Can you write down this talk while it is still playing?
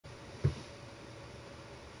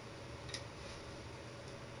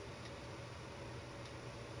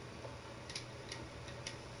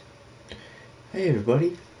Hey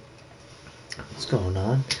everybody, what's going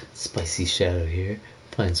on? Spicy Shadow here,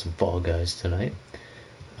 playing some Fall Guys tonight.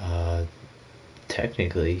 Uh,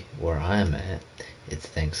 Technically, where I'm at, it's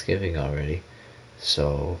Thanksgiving already,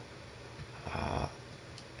 so uh,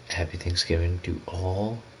 happy Thanksgiving to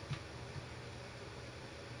all.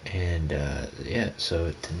 And yeah,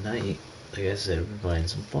 so tonight, like I said, we're playing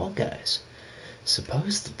some Fall Guys.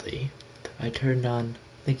 Supposedly, I turned on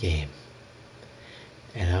the game,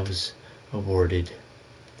 and I was awarded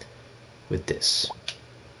with this.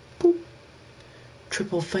 Boop.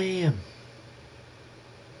 Triple fam.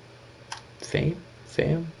 Fame?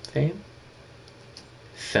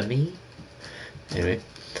 Femi? Anyway,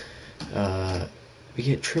 we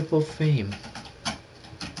get triple fame.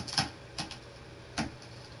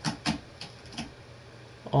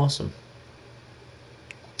 Awesome.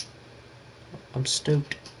 I'm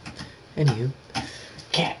stoked. Anywho,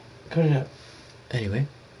 cat, cut it up. Anyway,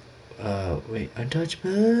 wait,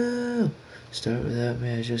 untouchable. Start with that,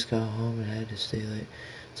 man. I just got home and had to stay late.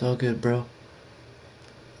 It's all good, bro.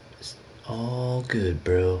 It's all good,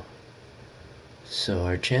 bro. So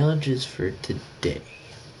our challenges for today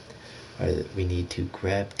are that we need to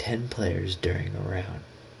grab 10 players during a round.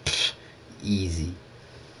 Easy.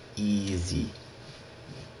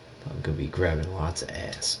 I'm gonna be grabbing lots of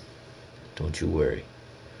ass. Don't you worry.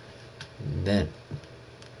 And then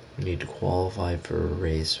we need to qualify for a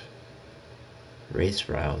race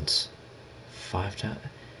rounds 5 times.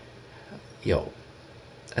 Yo,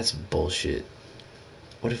 that's bullshit.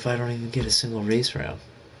 What if I don't even get a single race round?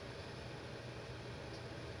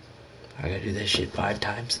 I gotta do that shit 5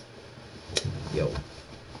 times? Yo,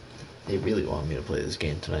 they really want me to play this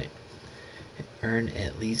game tonight. Earn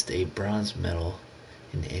at least a bronze medal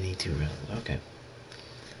in any 2 rounds. Okay.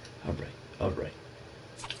 Alright.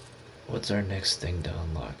 What's our next thing to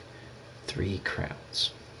unlock? 3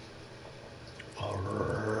 crowns.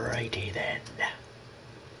 Alrighty then.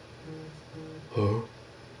 Huh? Oh.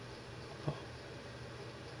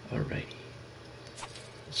 Alrighty.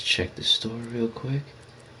 Let's check the store real quick.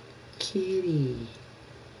 Kitty.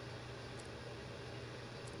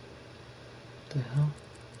 What the hell?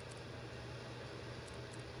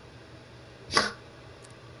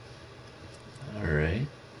 Alright.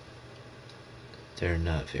 They're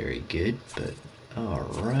not very good, but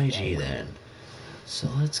alrighty then. So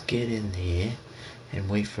let's get in here and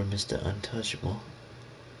wait for Mr. Untouchable.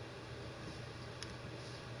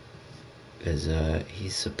 Because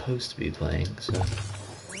he's supposed to be playing, so.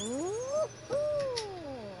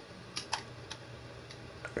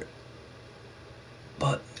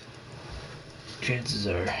 But chances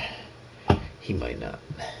are he might not.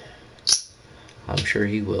 I'm sure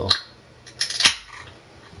he will.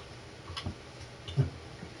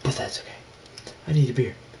 But that's okay. I need a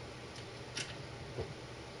beer.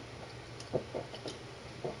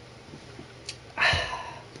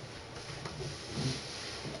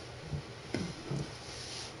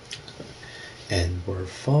 And we're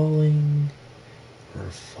falling. We're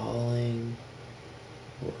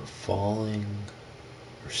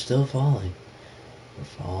still falling. We're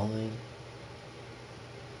falling.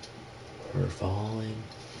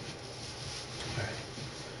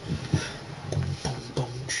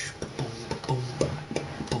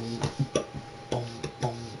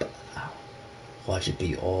 Watch it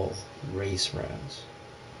be all race rounds.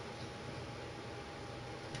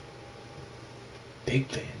 Big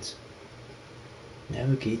fans.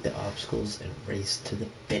 Navigate the obstacles and race to the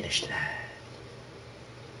finish line.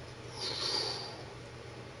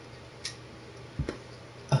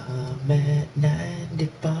 I'm at 90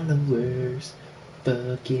 followers.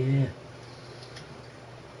 Fuck yeah.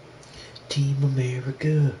 Team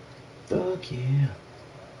America. Fuck yeah.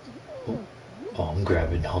 Oh, I'm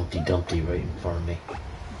grabbing Humpty Dumpty right in front of me.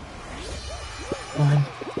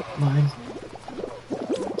 Mine.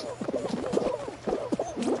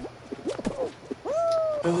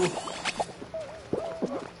 Oh.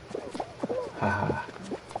 Haha.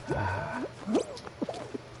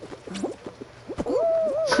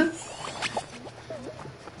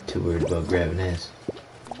 Too worried about grabbing ass.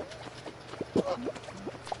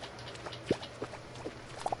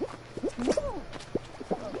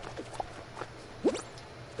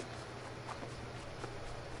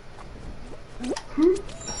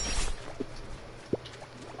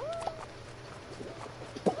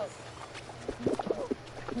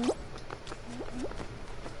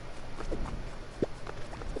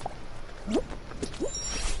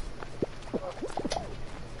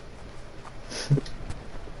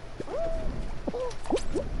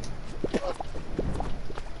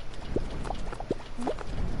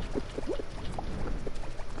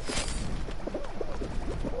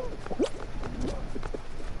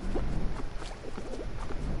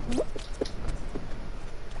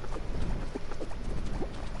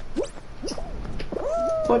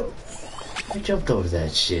 What? I jumped over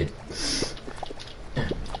that shit.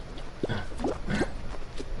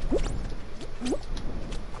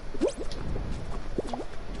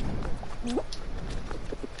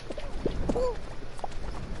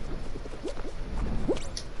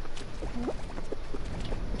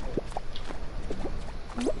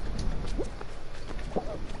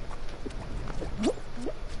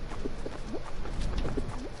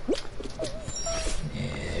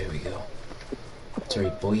 Sorry,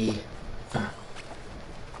 boy.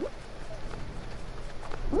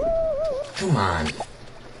 Come on. I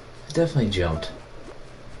definitely jumped.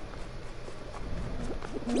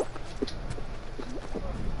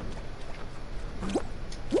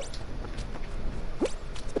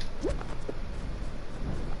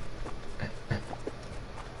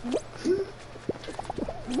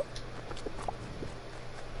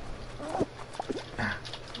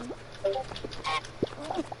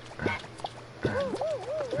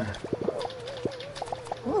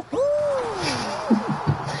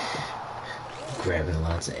 Grabbing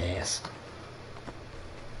lots of ass.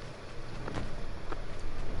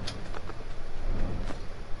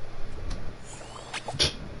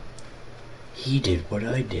 He did what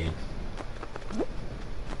I did.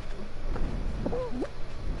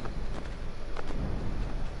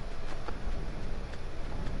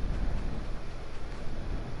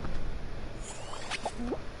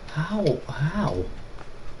 How?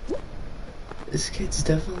 This kid's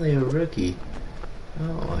definitely a rookie.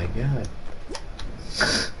 Oh my god.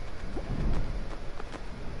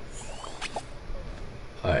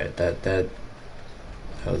 Alright, that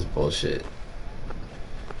was bullshit.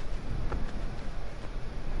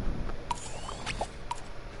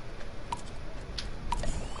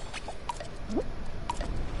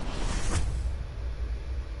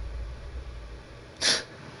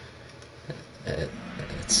 It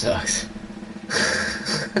sucks.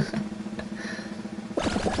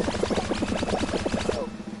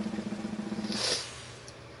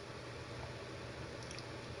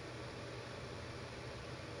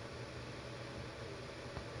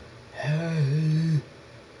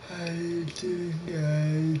 How you doing,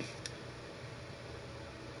 guys?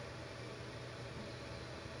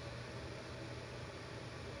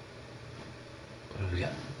 What do we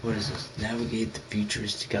got? What is this? Navigate the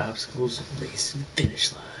futuristic obstacles and race to the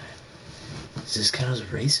finish line. Does this count as a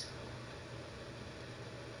race?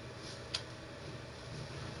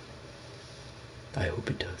 I hope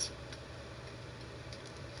it does.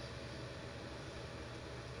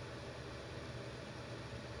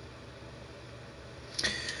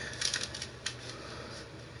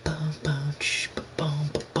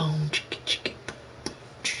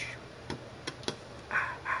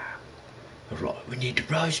 Alright, we need to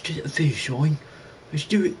rise to the finish line. Let's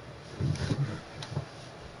do it.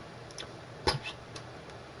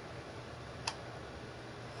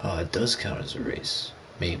 It does count as a race.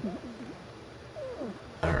 Maybe.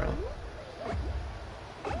 I don't know.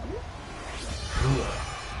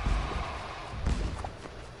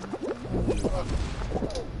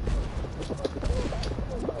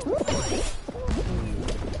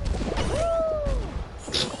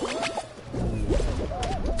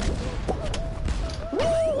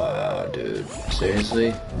 Wow, dude.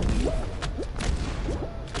 Seriously?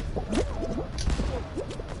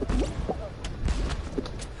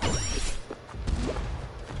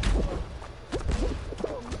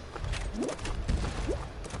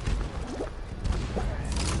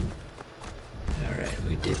 Alright,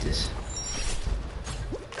 we did this.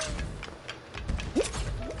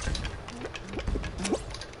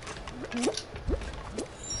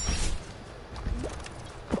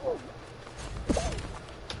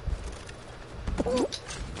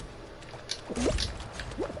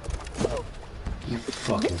 You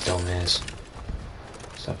fucking dumbass.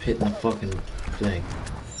 Stop hitting the fucking thing.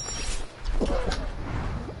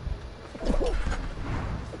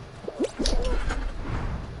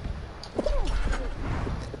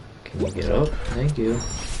 Can you get up? Thank you.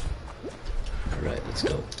 Alright, let's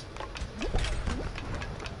go.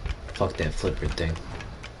 Fuck that flipper thing.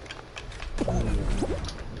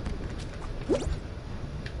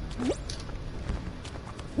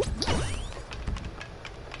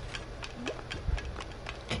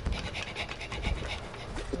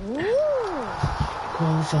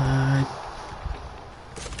 Qualified.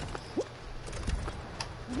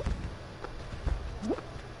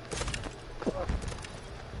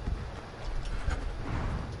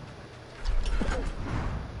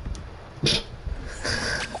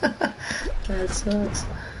 That sucks.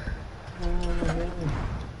 Oh my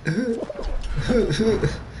god.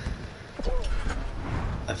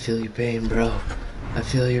 I feel your pain, bro. I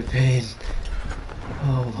feel your pain.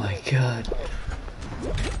 Oh my god.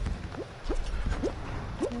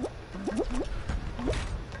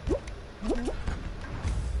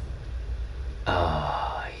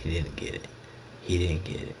 Ah, he didn't get it. He didn't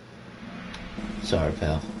get it. Sorry,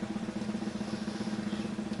 pal.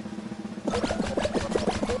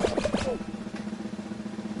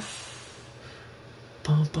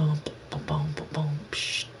 Bum, bum, bum, bum, bum, bum,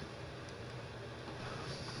 psh.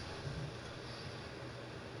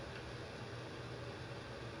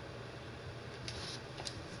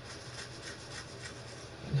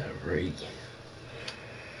 Alright.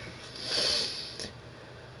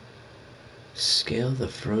 Scale the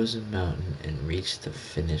frozen mountain and reach the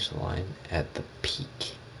finish line at the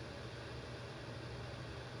peak.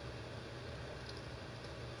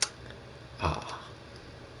 Ah.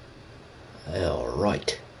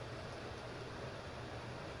 Alright.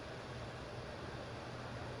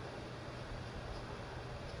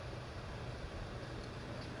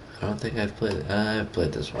 I don't think I've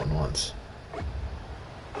played this one once.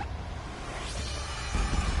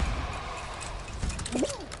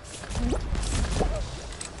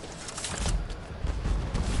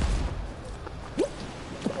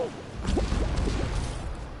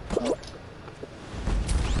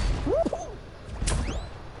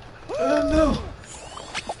 Oh no!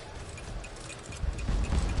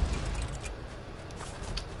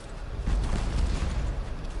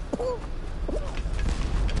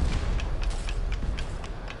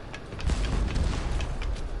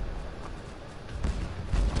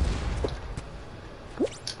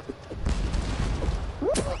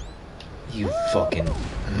 You fucking...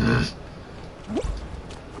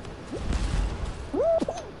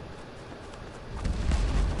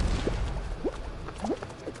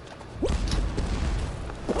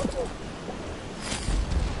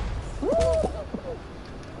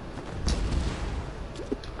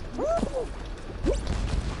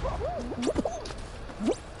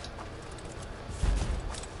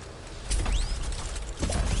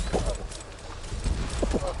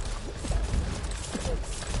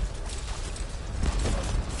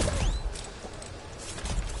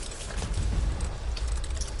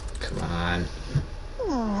 Come on.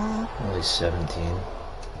 Only 17.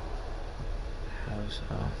 How's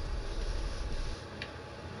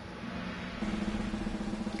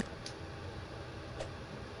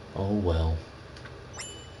oh well.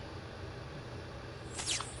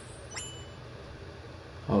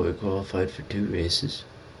 Oh, we qualified for 2 races.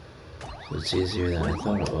 So it's easier than I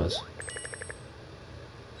thought it was.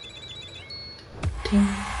 Ting!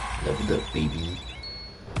 Leveled up, baby.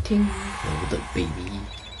 Ting! Leveled up, baby.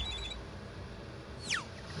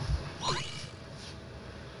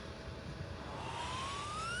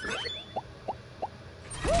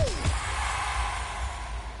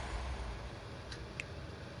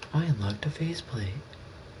 I unlocked a faceplate.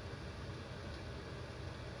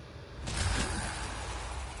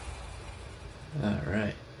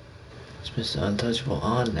 Alright. Is Mr. Untouchable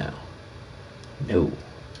on now? No.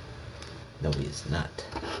 No, he is not.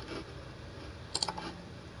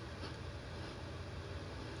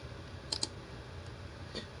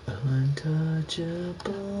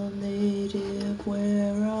 Untouchable native,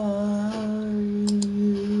 where are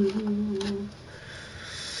you?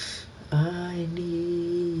 I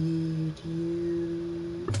need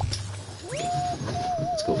you.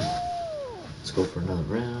 Let's go. Let's go for another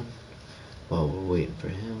round while we're waiting for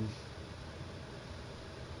him.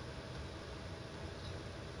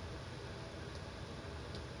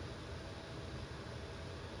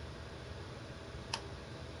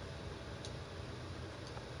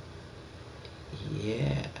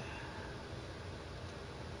 Yeah.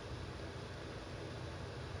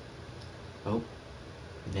 Oh.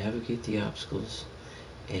 Navigate the obstacles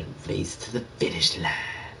and race to the finish line.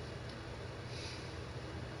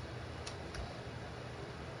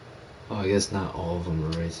 Oh, I guess not all of them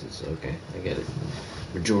are races. Okay, I get it.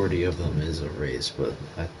 Majority of them is a race, but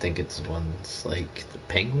I think it's ones like the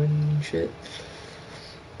penguin shit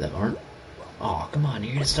that aren't. Oh, come on,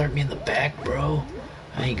 you're gonna start me in the back, bro.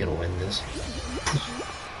 I ain't gonna win this.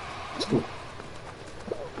 Let's go.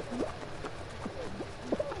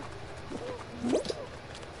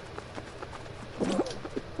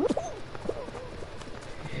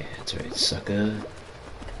 Yeah, that's right, sucker.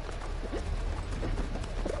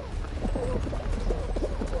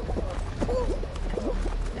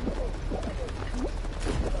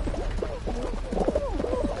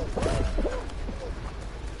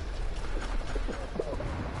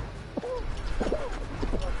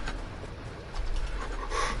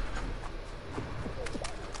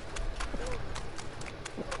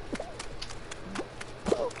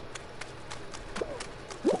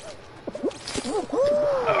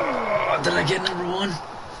 Did I get number 1?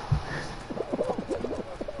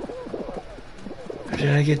 Or did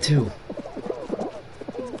I get 2?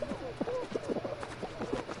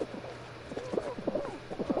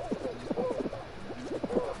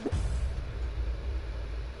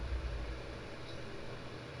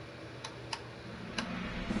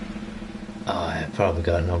 Oh, I probably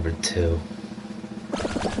got number 2.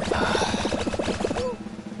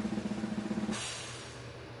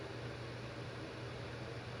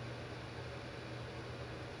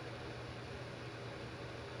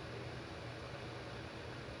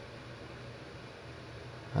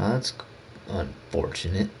 That's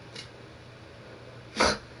unfortunate.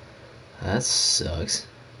 That sucks.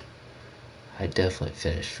 I definitely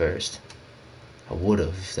finished first. I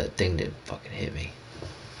would've if that thing didn't fucking hit me.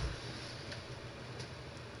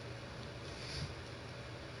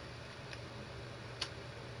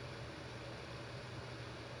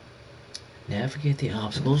 Navigate the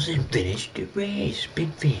obstacles and finish the race.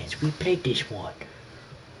 Big fans, we played this one.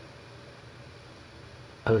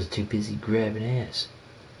 I was too busy grabbing ass.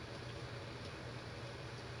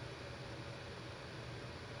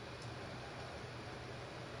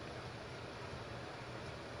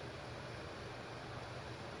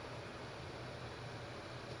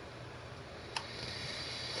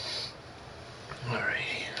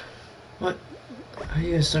 Alright. What? How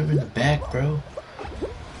you gonna start me in the back, bro?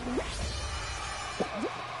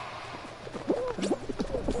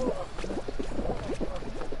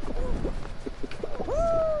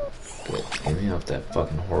 Good. Get me off that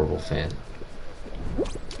fucking horrible fan.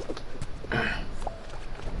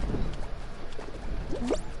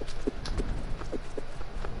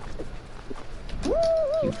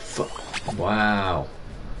 You fuck. Wow.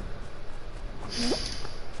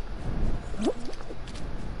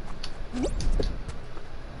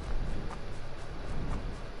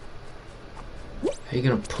 How you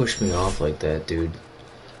gonna push me off like that, dude?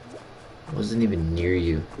 I wasn't even near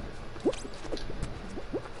you.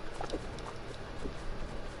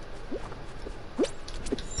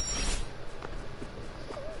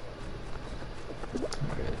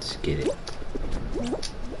 Alright, let's get it.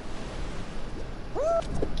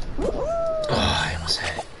 Oh, I almost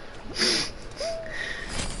had it.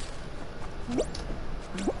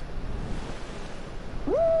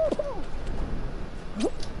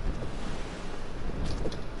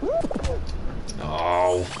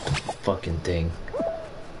 Oh, fucking thing.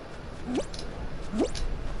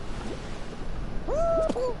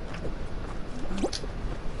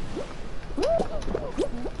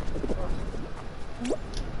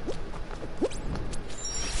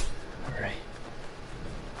 Alright.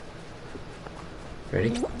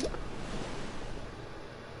 Ready?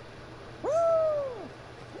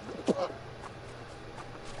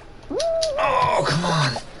 Oh, come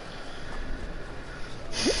on.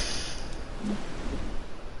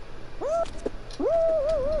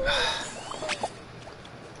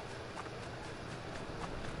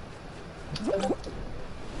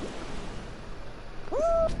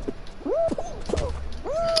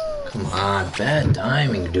 Come on, bad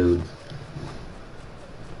timing, dude.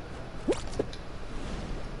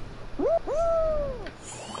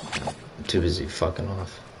 I'm too busy fucking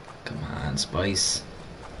off. Come on, Spice.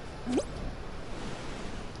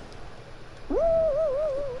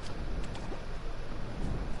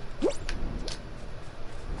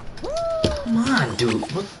 Come on, dude.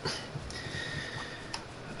 What?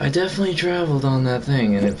 I definitely traveled on that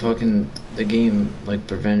thing, and the game, like,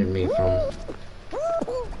 prevented me from...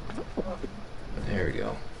 There we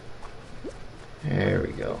go. There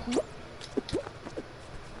we go.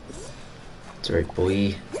 That's right,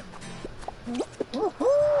 boy.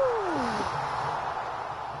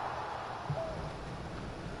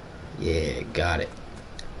 Yeah, got it.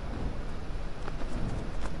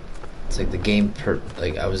 It's like the game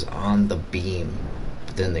like I was on the beam,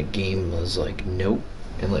 but then the game was like, nope,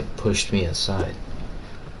 and like pushed me aside.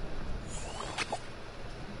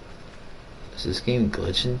 Is this game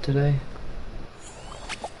glitching today?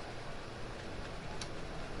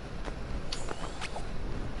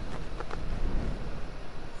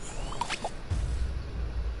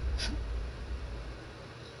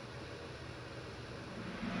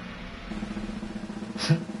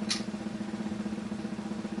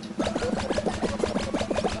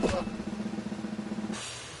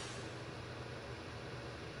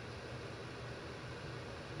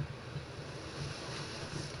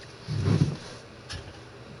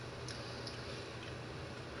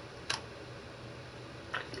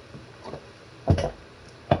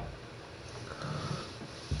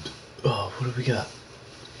 Oh, what do we got?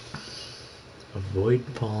 Avoid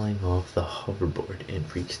falling off the hoverboard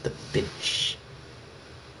and reach the finish.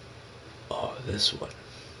 Oh, this one.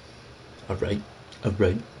 Alright,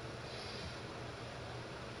 alright.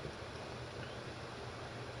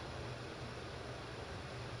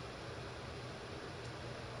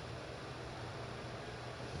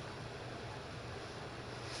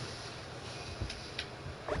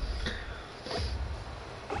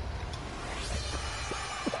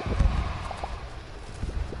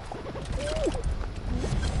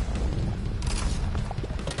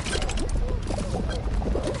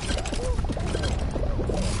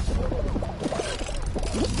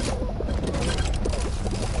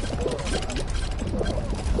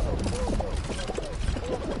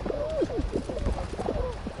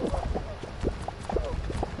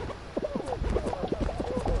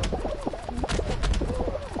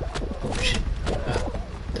 Oh shit.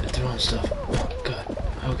 They're throwing stuff. Oh god.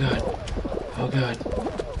 Oh god. Oh god.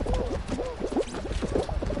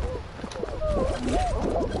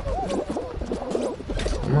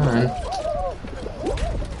 Come on.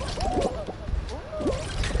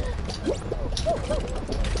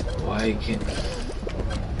 Why can't...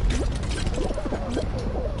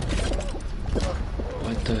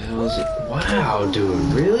 What the hell is it? Wow,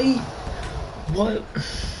 dude, really? What?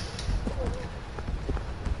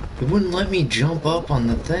 It wouldn't let me jump up on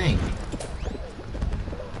the thing.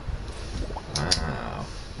 Wow.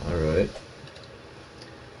 Alright.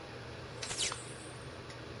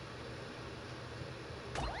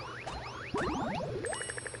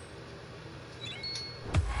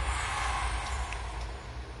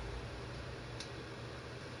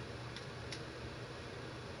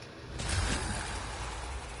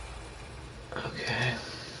 Okay.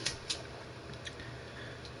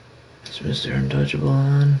 Is Mr. Untouchable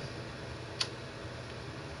on?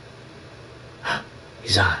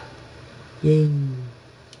 He's on. Yay.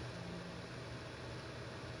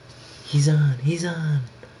 He's on. He's on.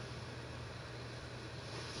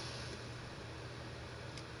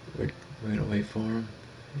 We're gonna wait for him.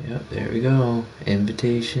 Yep, there we go.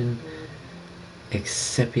 Invitation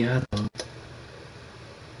acceptado.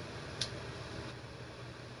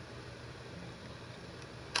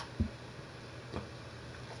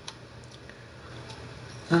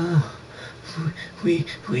 Oh, we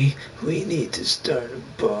need to start a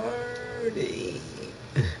party.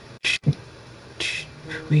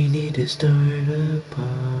 We need to start a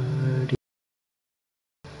party.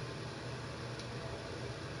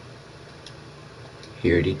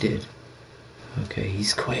 He already did. Okay,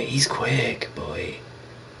 he's quick, boy.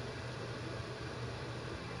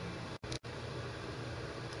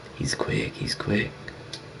 He's quick.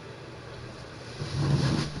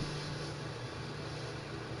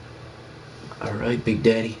 Alright, Big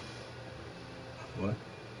Daddy. What?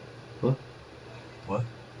 What? What?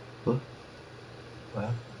 What? What?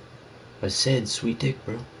 I said sweet dick,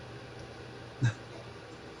 bro.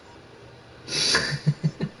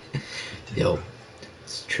 Yo,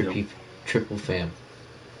 it's triple fame.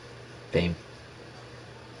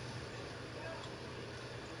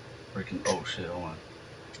 Freaking, oh shit, hold on.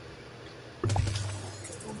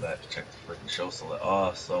 Go back to check the freaking show select.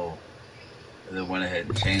 Oh, so they went ahead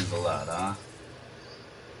and changed a lot, huh?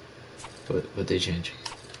 What they change?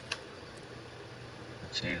 They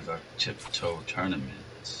changed our tiptoe tournament.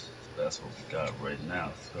 So that's what we got right now.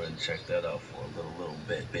 Let's go ahead and check that out for a little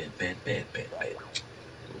bit.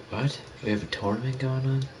 What? We have a tournament going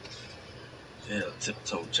on? Yeah,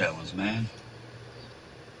 tiptoe challenge, man.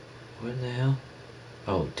 What in the hell?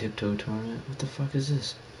 Oh, tiptoe tournament? What the fuck is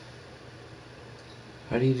this?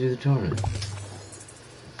 How do you do the tournament?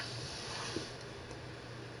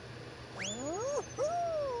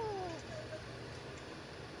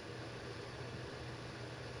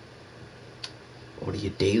 What are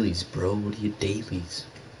your dailies, bro? What are your dailies?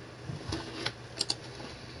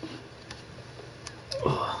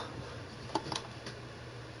 Oh.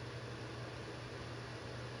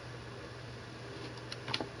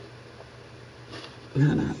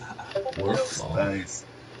 Ooh, we're falling. Nice.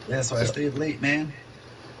 Yeah, so I stayed late, man.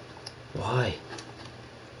 Why?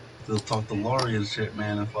 Still talk to Lori and shit,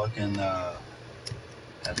 man, and fucking had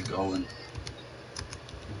to go and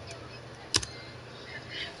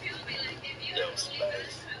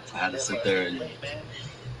I had to sit there and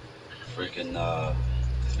freaking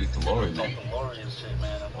speak to Lori, man.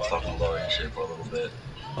 I was talking to Lori and shit for a little bit.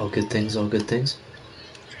 All good things, all good things?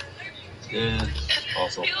 Yeah,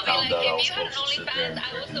 also found out I was supposed to sit there and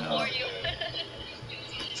freaking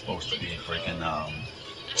supposed to be freaking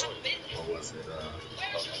what was it,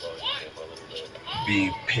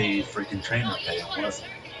 being paid freaking trainer pay and wasn't.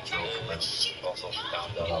 So also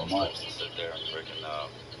found out how much to sit there and freaking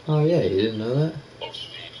Oh yeah, you didn't know that? supposed to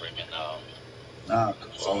be freaking nah, 'cause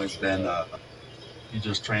it's always been You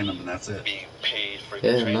just train them and that's it.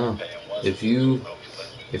 Yeah, no. If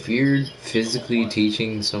you're physically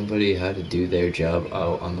teaching somebody how to do their job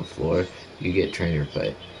out on the floor, you get trainer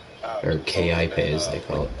pay. Or KI pay as they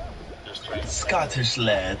call it. Scottish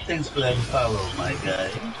lad, thanks for that follow, my guy.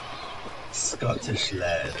 Scottish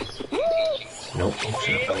lad. Nope. Oh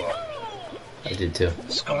shit, I fell off. I did too.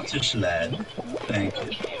 Scottish lad, thank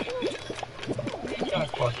you. Got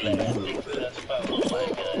fucking a little bit.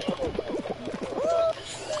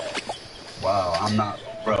 Wow,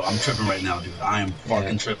 I'm tripping right now, dude. I am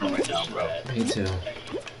fucking tripping right now, bro. Me too.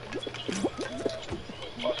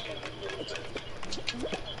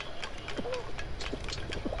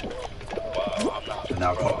 And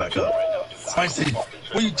now call back up. Spicy,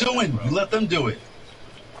 what are you doing? You let them do it.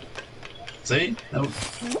 See? No.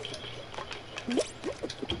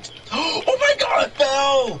 Oh my god, I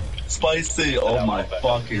fell! Spicy, oh my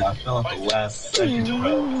fucking, I fell at the last second,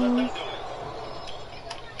 bro.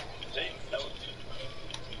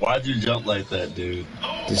 Why'd you jump like that, dude?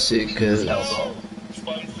 Just because. Oh,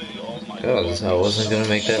 because I wasn't gonna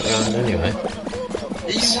make that round anyway.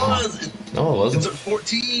 He was! No, it wasn't. It's at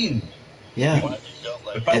 14! Yeah.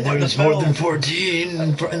 And there was more than 14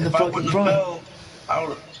 in the fucking front.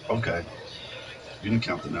 Okay. You didn't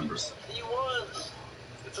count the numbers.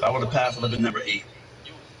 If I would have passed, it would have been number 8.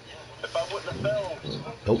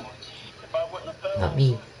 Nope. Not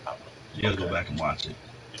me. You gotta go back and watch it.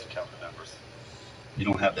 You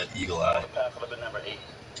don't have that eagle eye.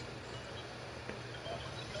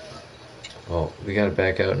 Well, we gotta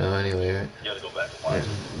back out now anyway, right? You gotta go back and watch it.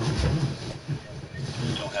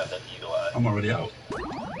 You don't have that eagle eye. I'm already out.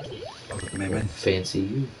 Fancy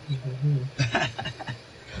you. As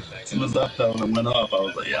soon as I fell and went off, I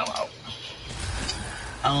was like, yeah, I'm out.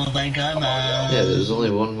 I don't think I'm out. Yeah, there's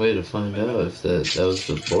only one way to find out if that was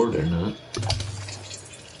the board or not.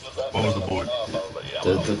 What was the board?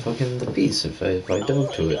 The piece, if I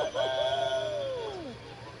dove to it.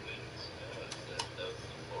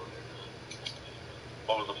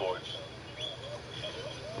 What was the board?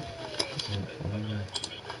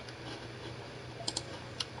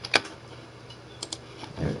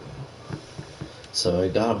 So I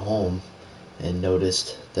got home and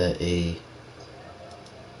noticed that a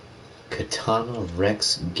Katana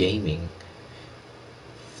Rex Gaming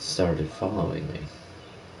started following me.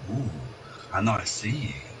 Ooh, I know I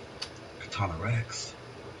see Katana Rex.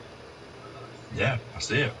 Yeah, I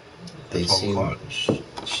see it. They seem.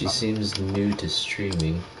 She seems new to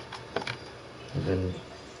streaming.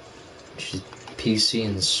 She's PC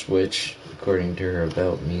and Switch, according to her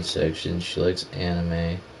About Me section. She likes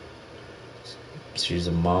anime. She's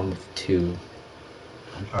a mom of 2.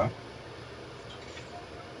 Okay.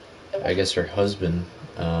 I guess her husband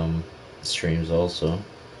streams also.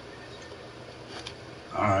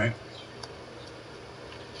 Alright.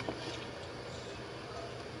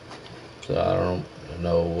 So I don't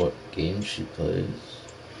know what game she plays.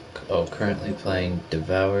 Oh, currently playing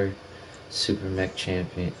Devour, Super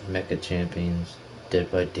Mecha Champions,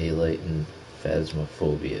 Dead by Daylight, and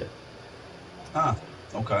Phasmophobia. Ah,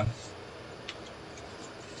 okay.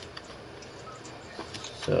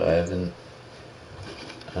 So I haven't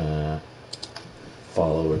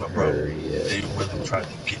followed her yet. They really tried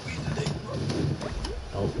to get me today, bro.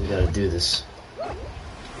 Oh, we gotta do this.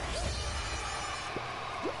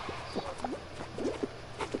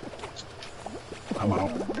 I'm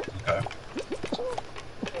out. Okay.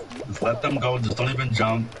 Just let them go. Just don't even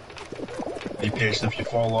jump. Be patient. If you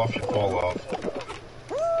fall off, you fall off.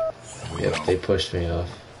 Yep, they pushed me off.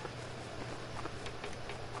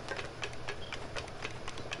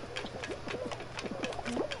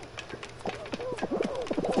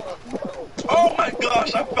 Oh my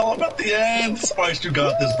gosh, I fell off at the end. Spice, you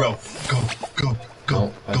got this, bro. Go.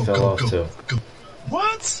 Oh, I fell off too. Go.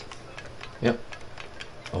 What? Yep.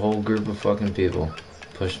 A whole group of fucking people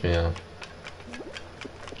pushed me off.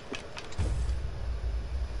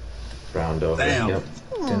 Round over. Damn. Yep.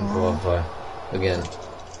 Didn't qualify. Again.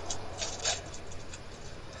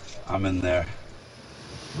 I'm in there.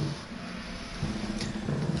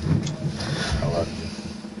 I love you.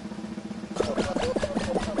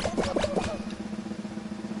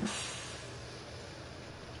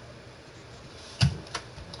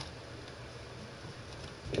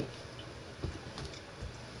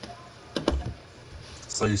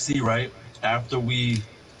 So you see, right? After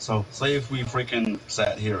so say if we freaking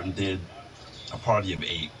sat here and did a party of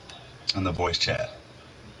 8 in the voice chat.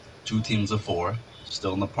 2 teams of 4,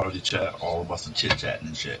 still in the party chat, all of us are chit-chatting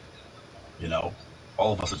and shit. You know?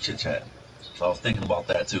 All of us are chit-chatting. So I was thinking about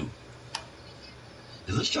that too.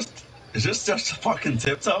 Is this just a fucking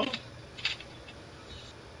tiptoe?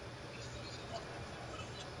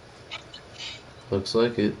 Looks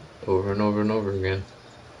like it. Over and over and over again.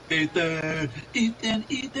 Ethan! Ethan!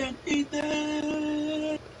 Ethan!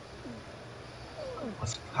 Ethan!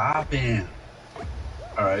 What's poppin'?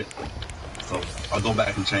 Alright. So, I'll go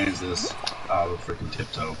back and change this out of freaking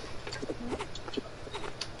tiptoe.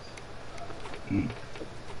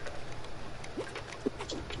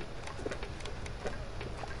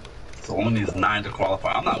 So only needs 9 to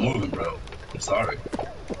qualify. I'm not moving, bro. I'm sorry.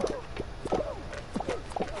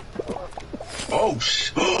 Oh,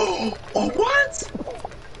 oh, what?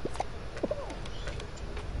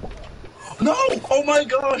 No! Oh my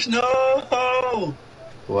gosh, no!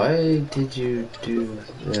 Why did you do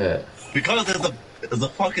that? Because there's a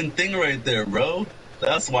fucking thing right there, bro.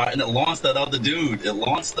 That's why. And it launched that other dude. It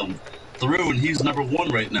launched him through, and he's number 1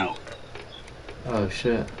 right now. Oh,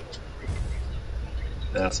 shit.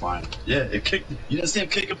 That's fine. Yeah, it kicked. You didn't see him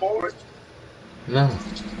kick it forward? No.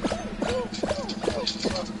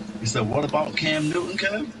 He said, what about Cam Newton,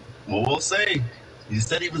 Kev? Well, we'll see. He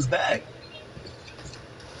said he was back.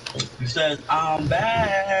 He said, I'm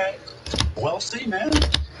back. We'll see, man.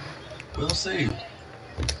 We'll see.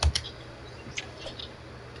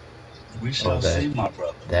 We shall see, my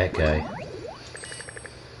brother. That guy.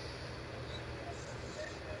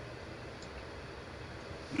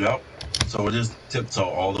 Yep. So it is tiptoe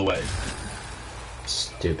all the way.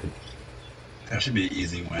 Stupid. That should be an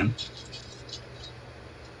easy win.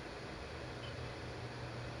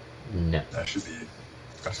 No. That should be an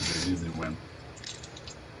easy win.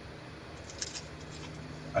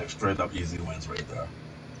 Like straight up easy wins right there.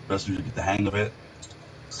 Especially if you get the hang of it.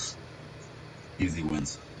 Easy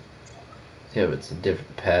wins. Yeah, but it's a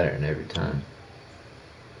different pattern every time.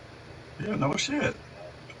 Yeah, no shit.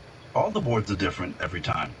 All the boards are different every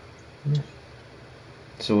time. Yeah.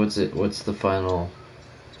 So what's the final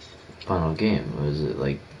game? Was it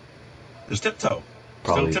like... It's tiptoe.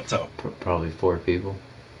 Probably, still tiptoe. Probably 4 people.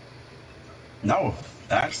 No.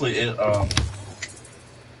 Actually, it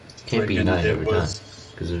can't be 9 every time.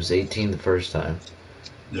 Because it was 18 the first time.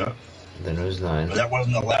 Yeah. Then it was 9. But that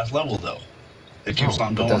wasn't the last level, though. It keeps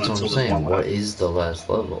on going. But that's what I'm saying. What is the last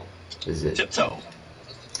level? Is it tiptoe?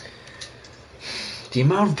 The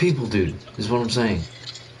amount of people, dude, is what I'm saying.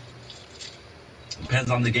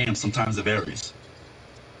 Depends on the game. Sometimes it varies.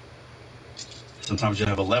 Sometimes you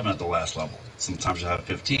have 11 at the last level. Sometimes you have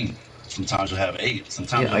 15. Sometimes you have 8.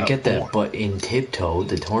 Sometimes you have 4. I get that, but in Tiptoe,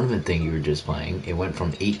 the tournament thing you were just playing, it went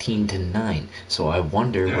from 18 to 9. So I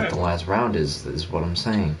wonder what the last round is what I'm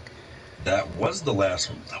saying. That was the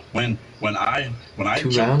last one. When I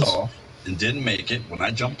jumped off and didn't make it,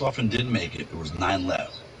 it was 9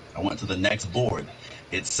 left. I went to the next board.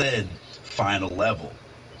 It said final level.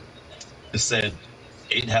 It said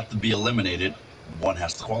 8 have to be eliminated, 1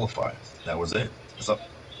 has to qualify. That was it. So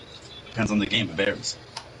depends on the game, it varies.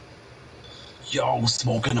 Yo,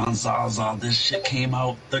 smoking on Zaza, this shit came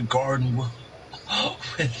out the garden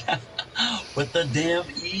with the damn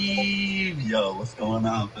Eve. Yo, what's going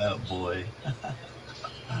on, fat boy?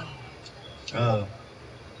 So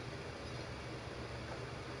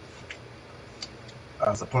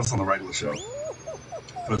put us on the regular show.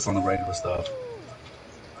 Put us on the regular stuff.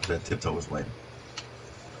 That tiptoe was late.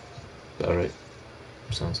 Alright.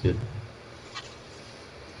 Sounds good.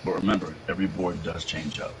 But remember, every board does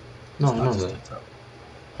change up. No, I know that.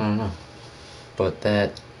 I don't know. But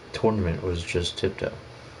that tournament was just tiptoe.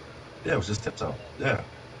 Yeah, it was just tiptoe. Yeah.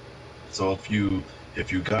 So if you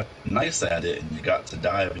got nice at it and you got to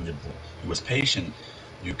dive and you was patient,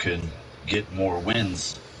 you can get more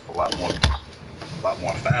wins a lot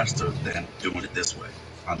more faster than doing it this way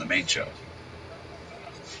on the main show.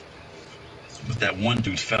 But that one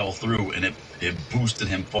dude fell through and it boosted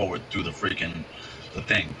him forward through the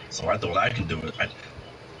thing. So I thought I can do it.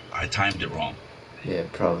 I timed it wrong. Yeah,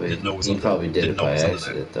 probably. He probably did it by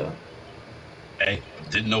accident, though. Hey,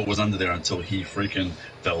 didn't know it was under there until he freaking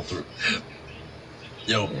fell through.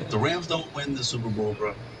 Yo, the Rams don't win the Super Bowl,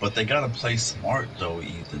 bro. But they gotta play smart, though,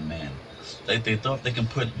 Ethan, man. They thought they can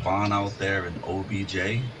put Vaughn out there and OBJ.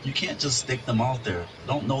 You can't just stick them out there.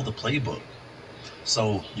 They don't know the playbook.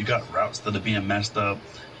 So you got routes that are being messed up,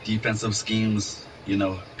 defensive schemes,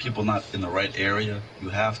 people not in the right area. We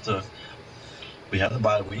had the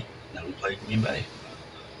bye week, now we play Green Bay.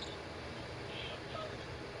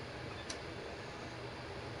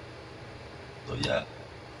 So yeah.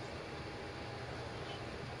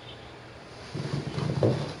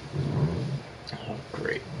 Oh,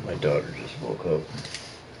 great. My daughter just woke up.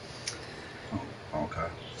 Oh, okay.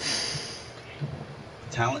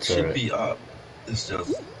 Talent should be up. It's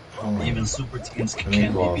just even super teams can't be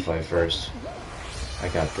qualify first. I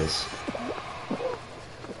got this.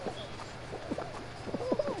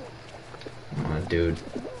 dude.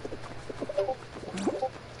 I don't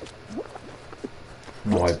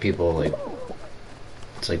know why people like.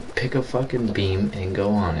 It's like pick a fucking beam and go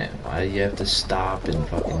on it. Why do you have to stop and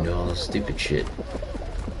fucking do all this stupid shit?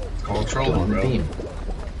 It's called Go trolling, on the bro. beam.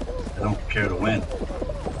 I don't care to win.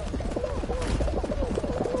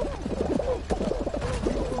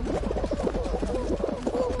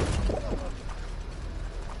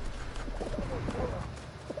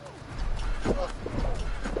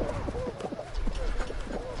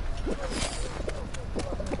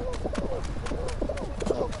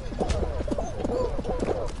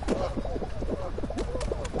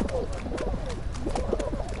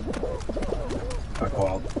 I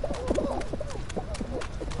called.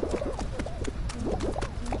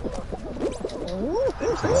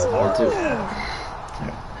 Smart too.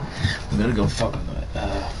 Alright. I'm gonna go fuck with it.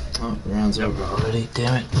 Oh, the round's over already.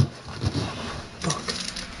 Damn it.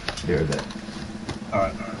 Fuck. Be right back.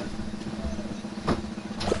 Alright.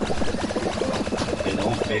 If they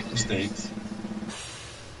don't make mistakes,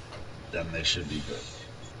 then they should be good.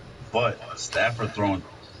 But Stafford throwing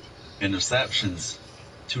interceptions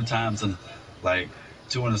 2 times in like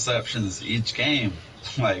 2 interceptions each game.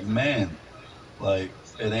 Like, man, like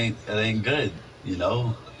it ain't good, you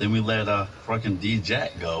know? Then we let fucking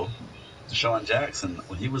D-Jack go. Deshaun Jackson,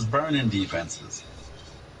 when he was burning defenses.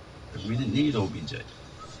 We didn't need OBJ.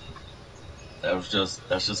 That's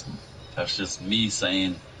just me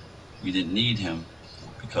saying we didn't need him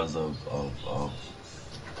because of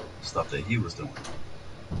stuff that he was doing.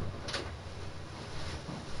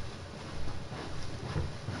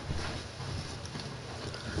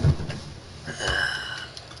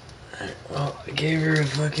 Well, I gave her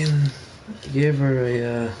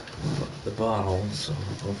the bottle, so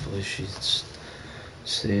hopefully she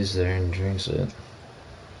stays there and drinks it.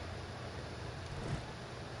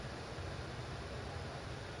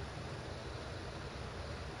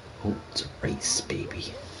 Oh, it's a race,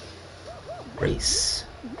 baby. Race.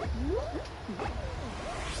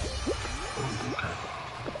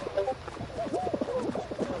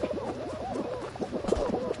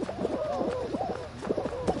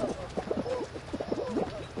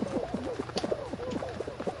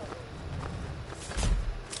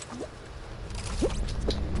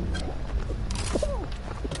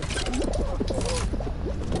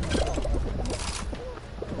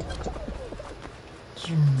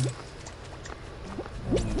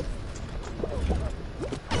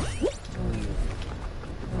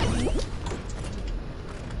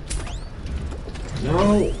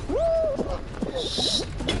 No!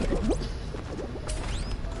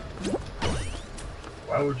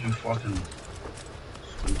 Why would you fucking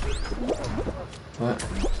stupid? What?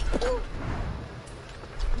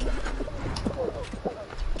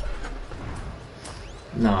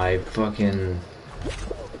 No, I fucking...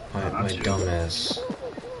 My dumbass.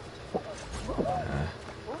 Alright.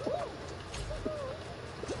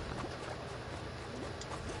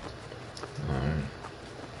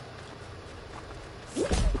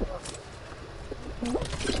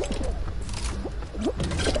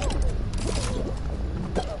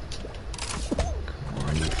 Come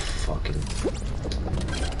on, you fucking...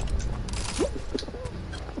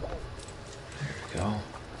 There we go. Go.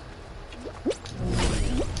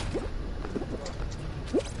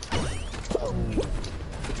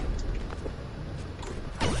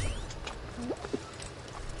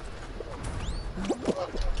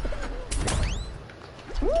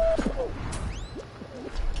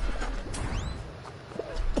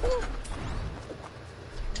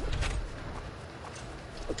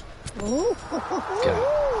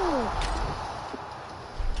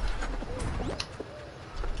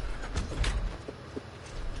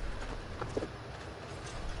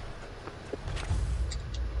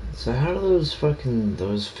 So how do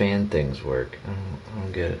those fan things work? I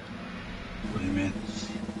don't get it. What do you mean?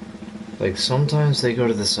 Like sometimes they go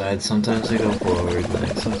to the side, sometimes they go forward,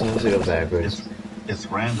 like sometimes they go backwards. It's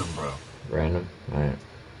random, bro. Random. Alright.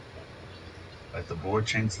 Like the board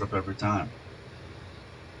changes up every time.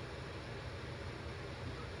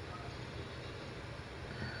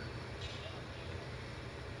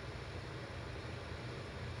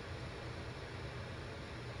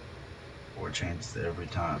 Board changes every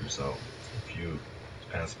time. So if you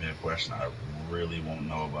ask me a question, I really won't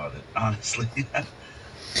know about it. Honestly,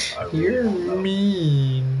 I really You're won't know.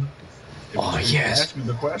 mean. If Oh, you yes. ask me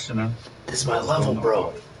the question, then This is my I level, don't know bro.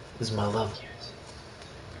 about it. This is my level.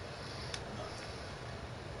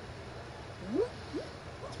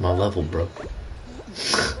 It's my level, bro.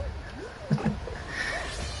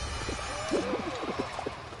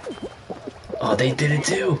 Oh, they did it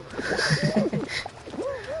too.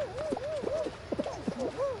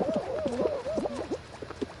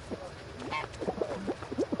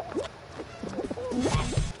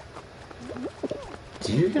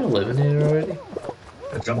 we get eliminated already?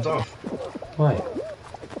 I jumped off. Why?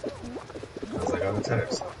 Because I got a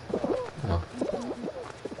text. Oh.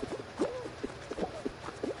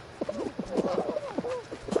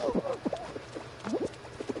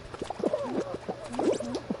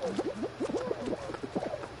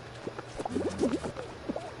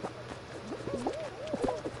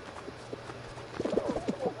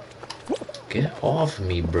 Get off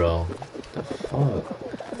me, bro. What the fuck?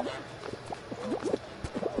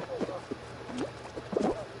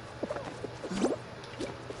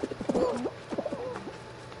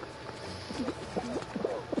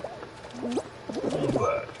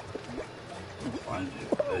 Find you.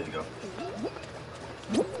 There you go.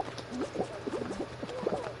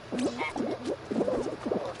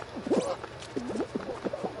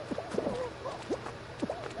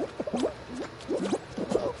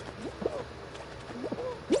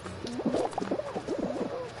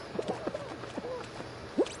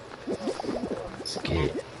 Let's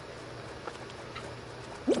get.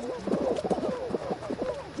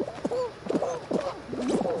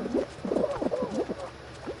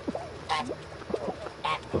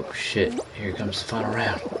 Oh shit, here comes the final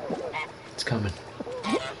round. It's coming.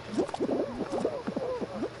 Yep.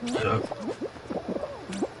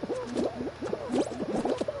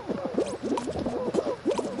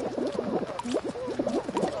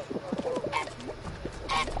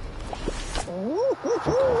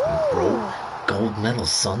 Bro, gold medal,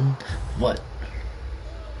 son. What?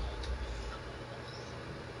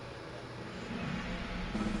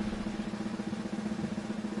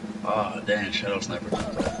 Ah, damn, Shadow Sniper.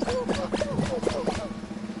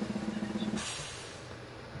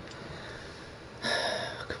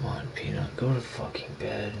 Come on, Peanut, go to fucking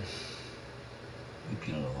bed. Leave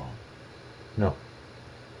Peanut alone. No.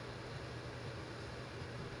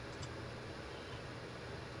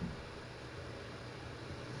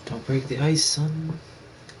 Don't break the ice, son.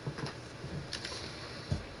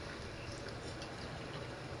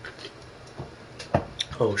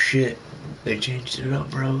 Oh shit. They changed it up,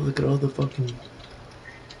 bro. Look at all the fucking...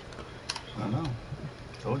 I know.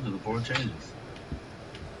 Told you the board changes.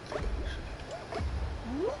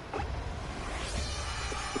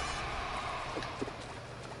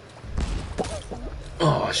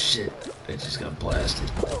 Oh shit. I just got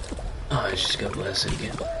blasted. Oh, I just got blasted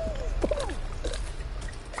again.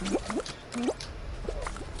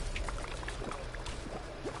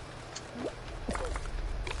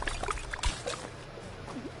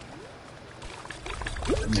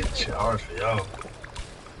 That made shit hard for y'all.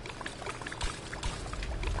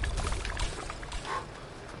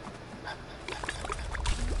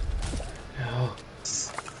 Oh.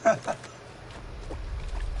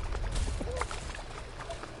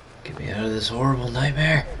 Get me out of this horrible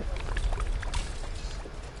nightmare.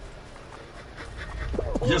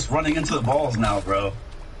 You're just running into the balls now, bro.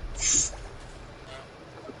 Stay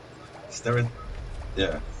right.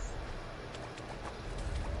 Yeah.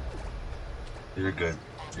 You're good.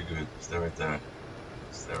 You're good. Stay right there.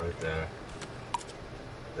 Stay right there.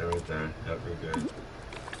 Stay right there. Yep, you're good.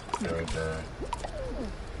 Stay right there.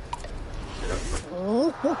 Yep.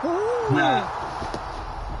 Nah.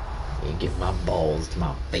 You give my balls to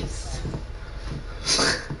my face.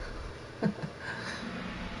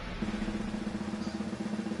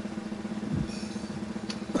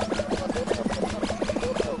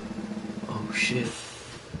 Oh shit.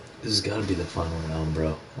 This has gotta be the final round,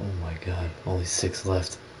 bro. Oh my god. Only 6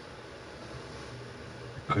 left.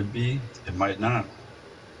 Could be. It might not.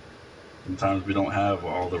 Sometimes we don't have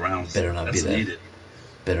all the rounds Better not be that's that. needed.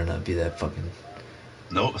 Better not be that fucking...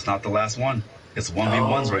 Nope, it's not the last one. It's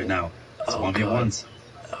 1v1s right now. It's 1v1s.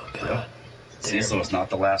 Oh god. Yep. See, so it's not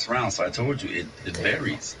the last round. So I told you, it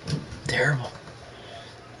varies. Terrible.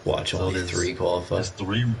 Watch, So only there's- 3 qualify. There's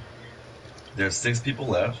 3. There's 6 people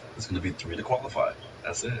left. There's going to be 3 to qualify.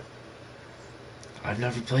 That's it. I've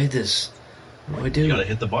never played this. What do I do? You got to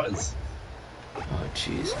hit the buttons. Oh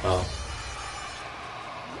jeez. Oh.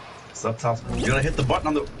 It's up top. You got to hit the button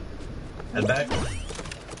on the head back.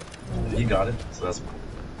 He got it. So that's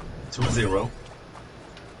 2-0.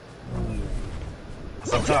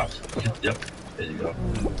 It's up top. Yep. There you go.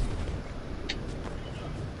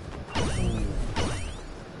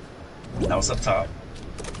 Now it's up top.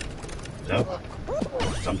 Yep.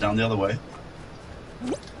 Jump down the other way.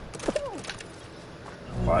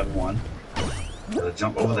 5-1. Gotta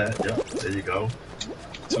jump over that. Yep. There you go.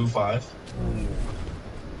 2-5.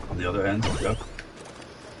 On the other end. Yep.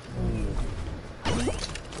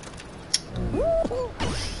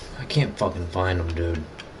 I can't fucking find him, dude.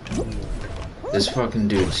 This fucking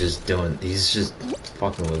dude's just doing... He's just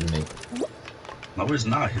fucking with me. No, he's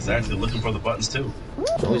not. He's actually looking for the buttons too.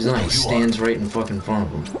 No, he's not. He You stands right in fucking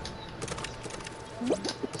front of him.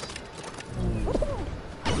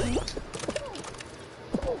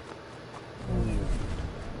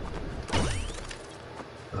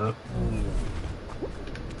 Up.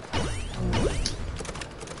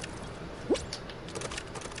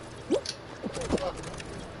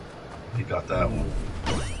 He got that one.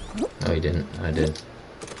 No, he didn't. I did.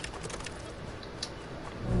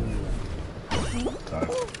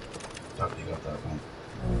 Thought he got that one.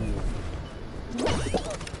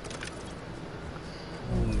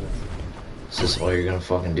 Is this all you're gonna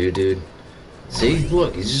fucking do, dude? See?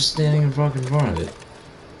 Look, he's just standing in fucking front of it.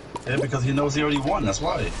 Yeah, because he knows he already won. That's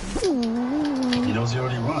why. He knows he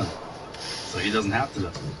already won. So he doesn't have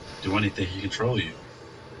to do anything. He can troll you.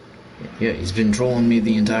 Yeah, he's been trolling me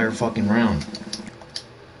the entire fucking round.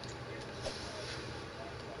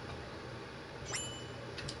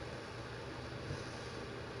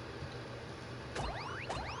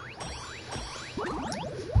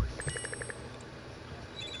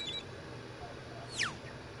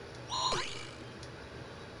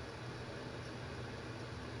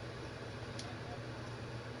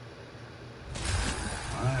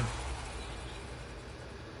 Alright.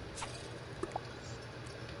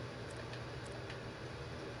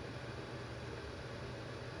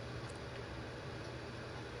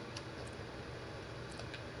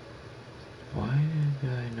 Why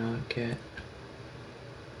did I not get...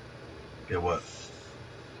 Get what?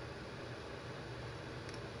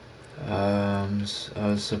 I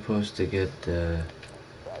was supposed to get the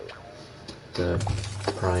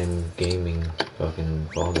Prime Gaming fucking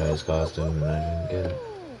Fall Guys costume and I didn't get it.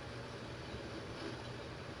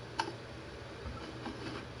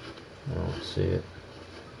 I don't see it.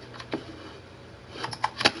 It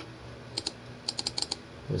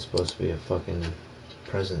was supposed to be a fucking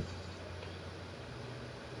present.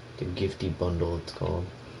 The gifty bundle it's called.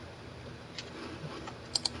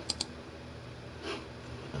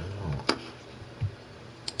 I don't know.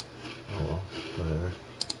 Oh well, whatever.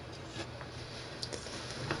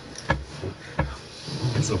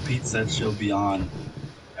 So Pete said she'll be on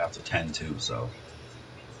after 10 too, so.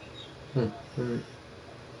 Alright.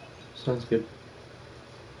 Sounds good.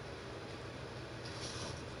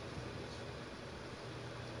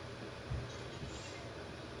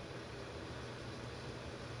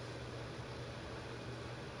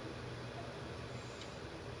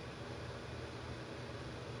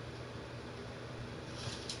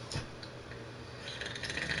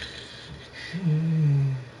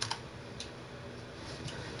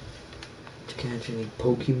 Did you catch any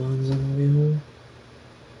Pokemons on the way home?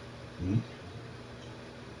 Hmm?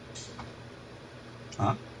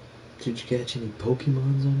 Huh? Did you catch any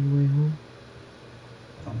Pokemons on your way home?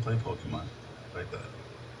 I don't play Pokemon like that.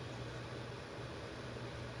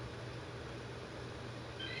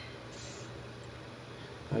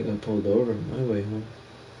 I got pulled over on my way home.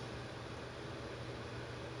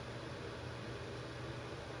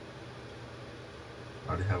 I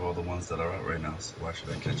already have all the ones that are out right now, so why should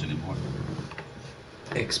I catch any more?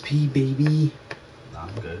 XP, baby. Nah,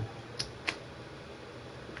 I'm good.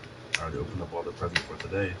 I already opened up all the presents for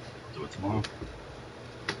today. I'll do it tomorrow.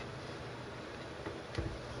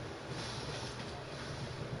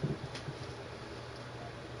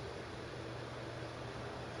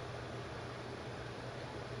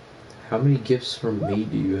 How many gifts from me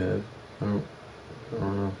do you have? I don't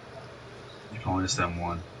know. You can only send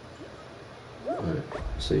one. Alright,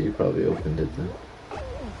 so you probably opened it then.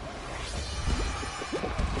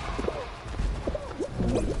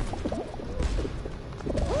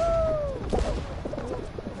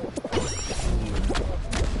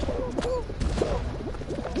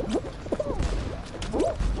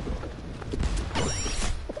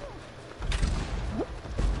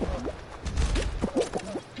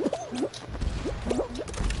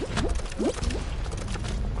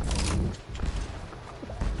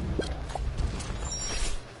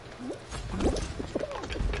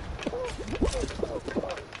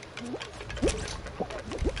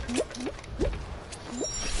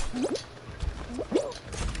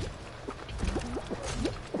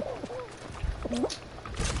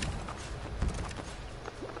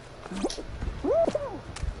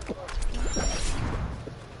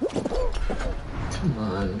 Come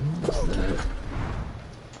on, what's that?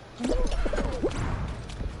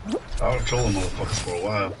 I was trolling motherfuckers for a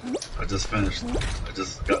while. I just finished. I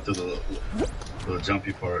just got through the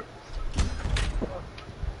jumpy part.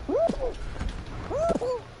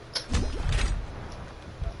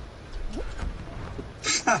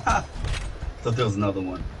 Thought there was another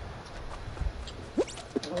one.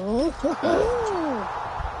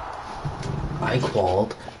 I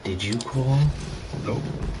qualled. Did you qual? Nope.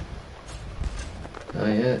 Not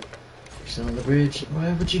yet. You're still on the bridge.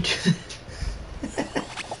 Why would you do that?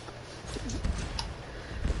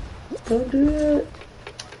 Don't do it.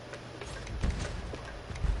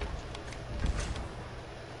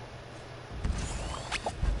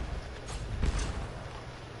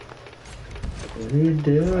 What are you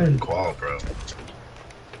doing? Qual, bro.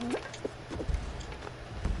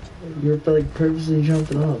 You're like purposely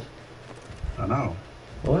jumping off. I know.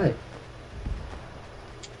 Why?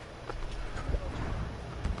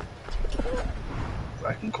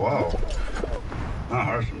 I can qual. Not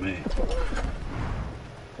hard for me.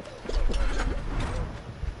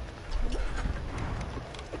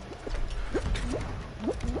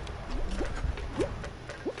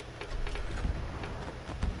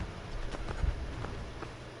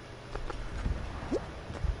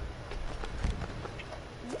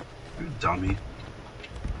 You dummy.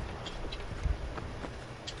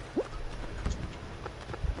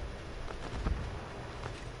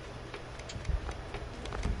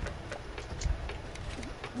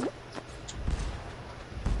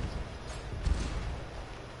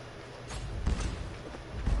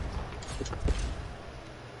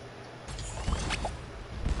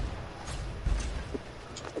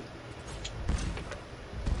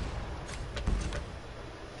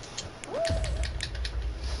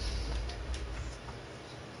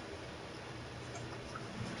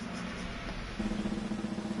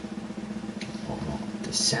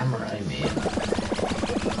 The samurai man.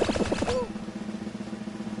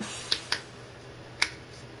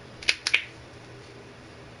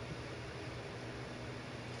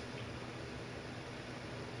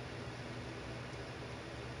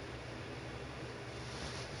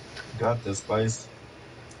 Got this, Spice.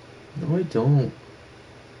 No, I don't.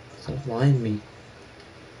 Stop lying to me.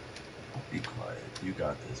 Be quiet. You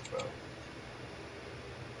got this, bro.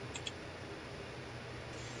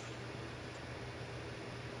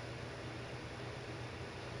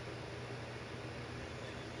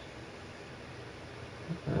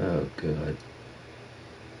 Oh, God.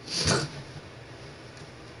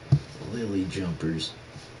 Lily jumpers.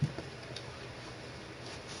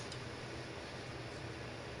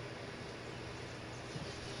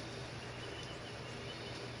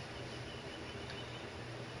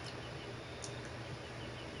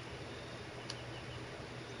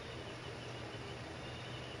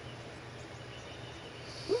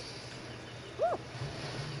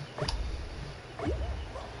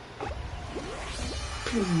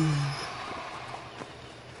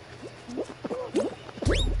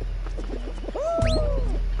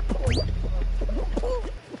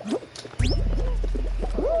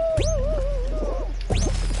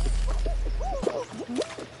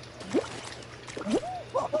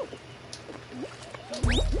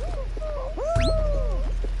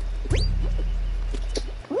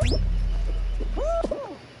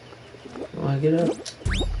 Come on, get up.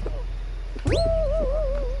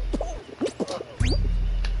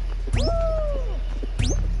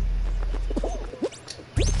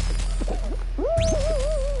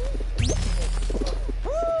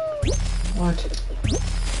 What?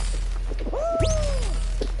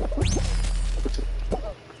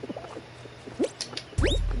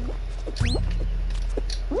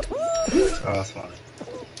 Oh, that's funny.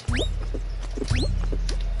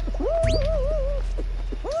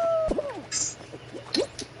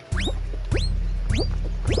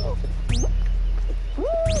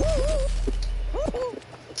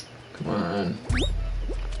 Come on.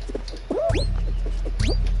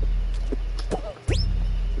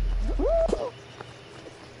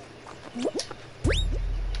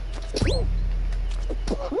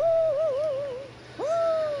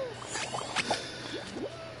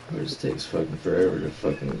 It just takes fucking forever to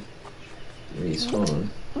fucking respawn.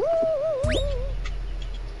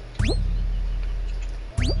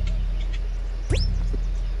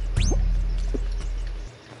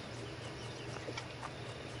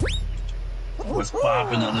 What's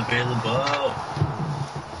poppin'? Unavailable.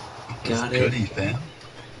 Got it. Goodie, fam.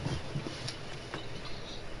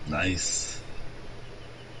 Nice.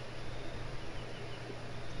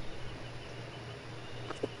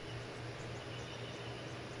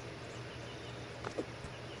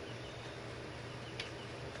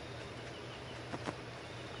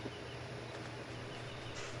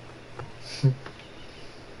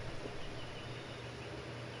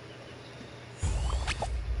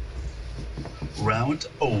 Round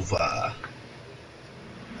over.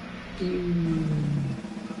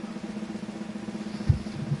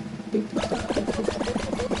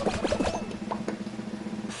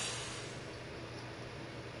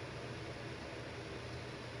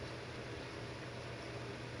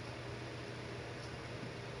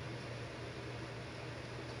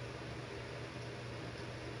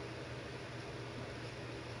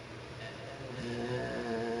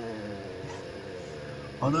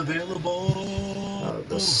 Unavailable. Oh,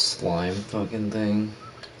 the slime fucking thing.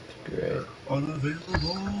 Great.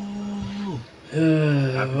 Unavailable. Happy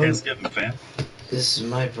Well, Thanksgiving, fam. this is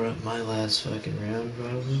my last fucking round,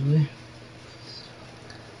 probably.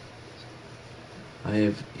 I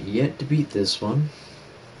have yet to beat this one.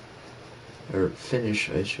 Or finish,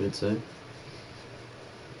 I should say.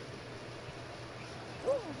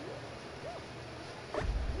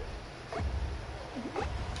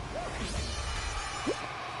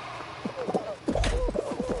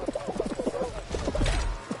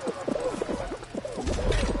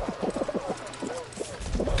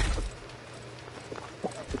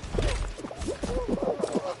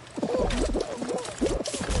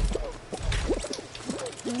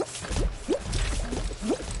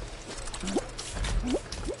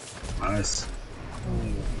 Nice.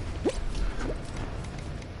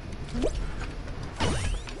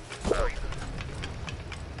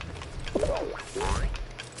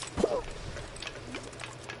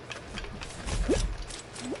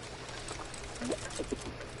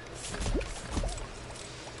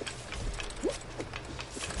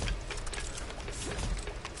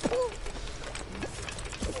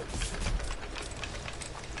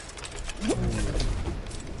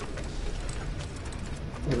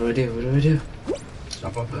 What do I do? What do I do?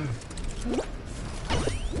 Jump up there.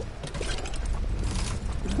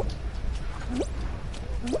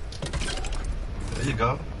 There you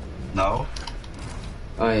go. No.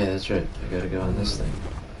 Oh yeah, that's right. I gotta go on this thing.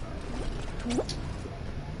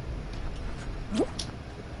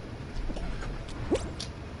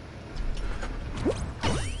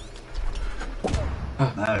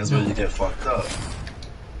 Oh, That is no. where you get fucked up.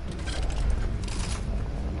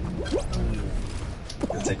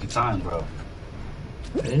 It'll take your time, bro.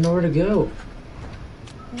 I didn't know where to go.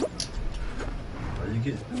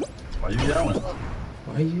 Why you yelling?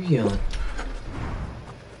 Why are you yelling?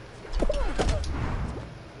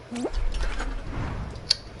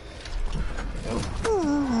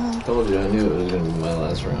 Oh. Told you, I knew it was gonna be my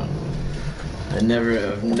last round. I've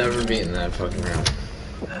never beaten that fucking round.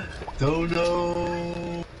 Don't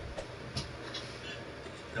know.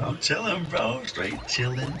 I'm chilling, bro. Straight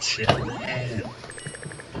chilling.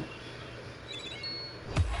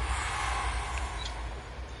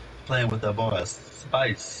 Playing with the boy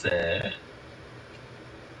Spicy.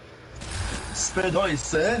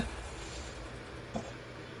 Spicy.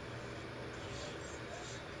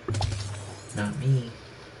 Not me.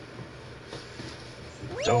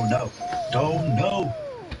 Don't know.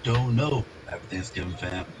 Happy Thanksgiving,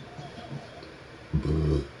 fam.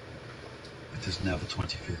 It is now the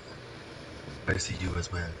 25th. I see you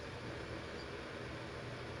as well.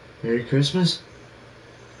 Merry Christmas?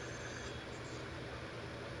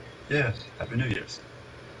 Yeah, Happy New Year's.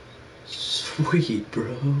 Sweet,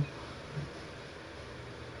 bro.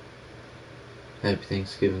 Happy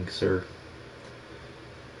Thanksgiving, sir.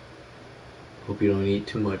 Hope you don't eat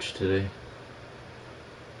too much today.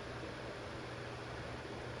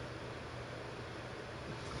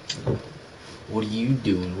 What are you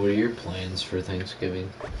doing? What are your plans for Thanksgiving?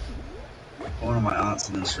 One of my aunts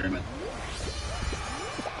and then streaming.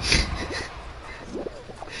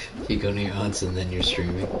 You go to your aunt's and then you're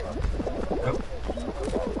streaming. Yep.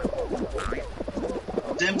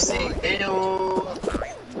 Dempsey, ayo.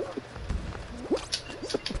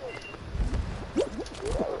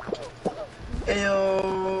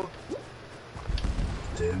 Ayo.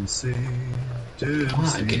 Dempsey. Come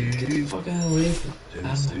on, get the fuck out of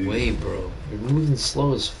the way, bro. You're moving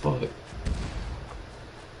slow as fuck.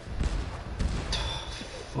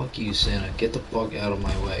 Fuck you, Santa. Get the fuck out of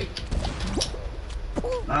my way.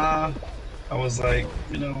 I was like,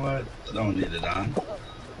 you know what? I don't need it on.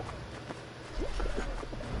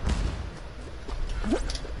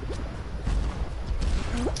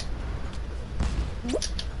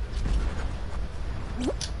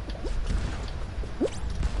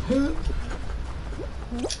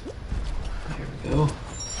 Here we go.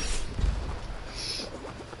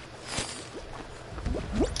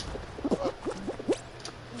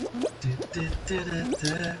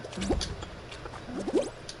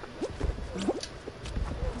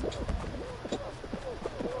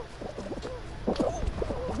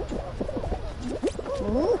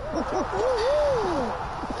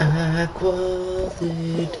 I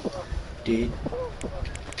qualified. Did.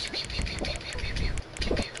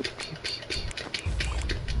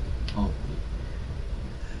 Oh.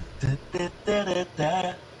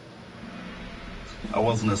 I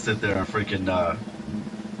wasn't gonna sit there and freaking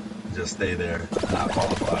just stay there and not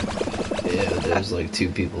qualify. Yeah, there's like 2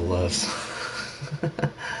 people left.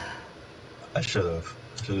 I should have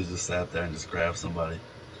just sat there and just grabbed somebody.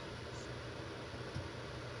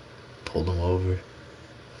 pulled him over.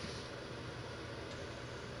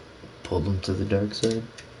 Pulled him to the dark side.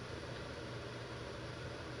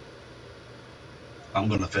 I'm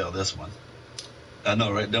gonna fail this one. I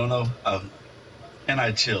know, right? Don't know. And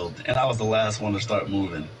I chilled, and I was the last one to start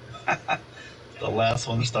moving. The last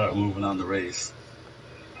one to start moving on the race.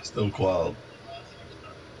 Still qualled.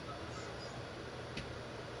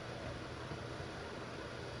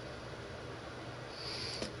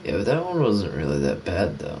 Yeah, but that one wasn't really that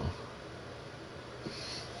bad, though.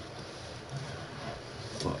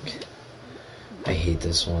 Fuck. I hate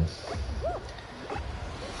this one.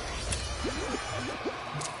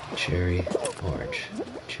 Cherry, orange.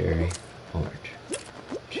 Cherry, orange.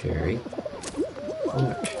 Cherry,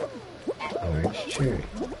 orange. Orange, cherry.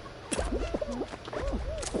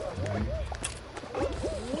 Orange.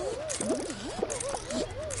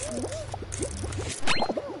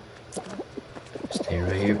 Stay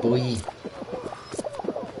right here, boy.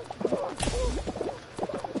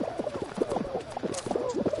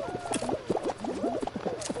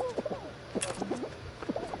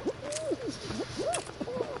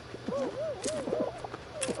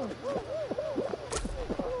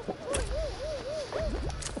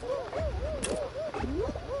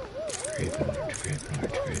 Grape orange, grape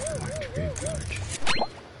orange, grape orange, grape orange.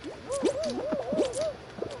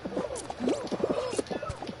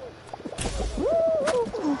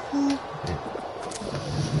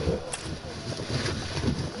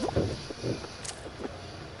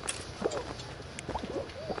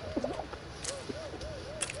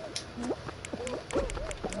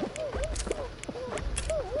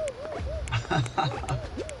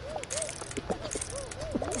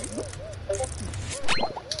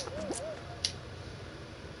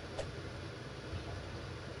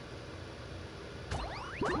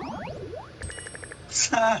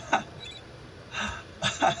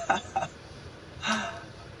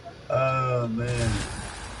 Oh man.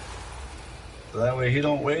 So that way he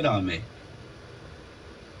don't wait on me.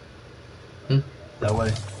 That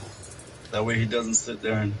way he doesn't sit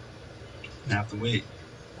there and have to wait.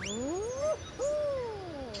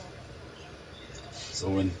 So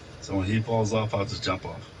when he falls off, I'll just jump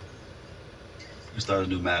off. We start a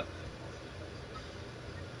new map.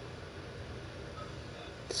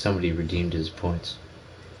 Somebody redeemed his points.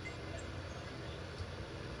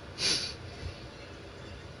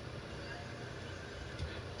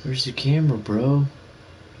 Where's your camera, bro?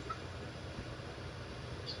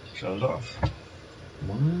 Shut it off.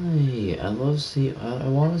 Why? I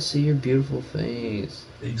want to see your beautiful face.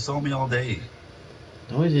 You saw me all day.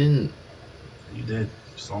 No, I didn't. You did.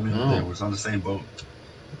 You saw me all day. We're on the same boat.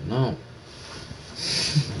 No.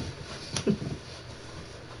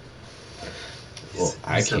 Well,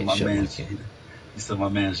 I can't shut my camera. You said my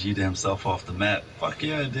man's yeeted himself off the map. Fuck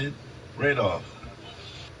yeah, I did. Right off.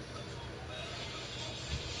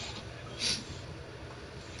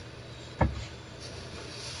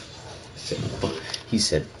 He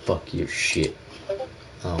said, fuck your shit.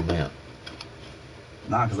 Oh, man.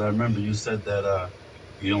 Nah, because I remember you said that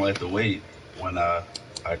you don't like to wait when I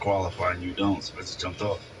qualify and you don't, so I just jumped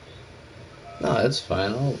off. No, that's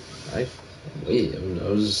fine. I wait. I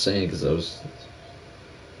was just saying because I was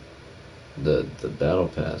the battle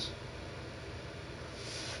pass.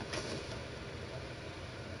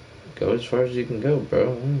 Go as far as you can go,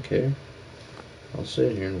 bro. I don't care. I'll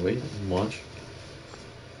sit here and wait and watch.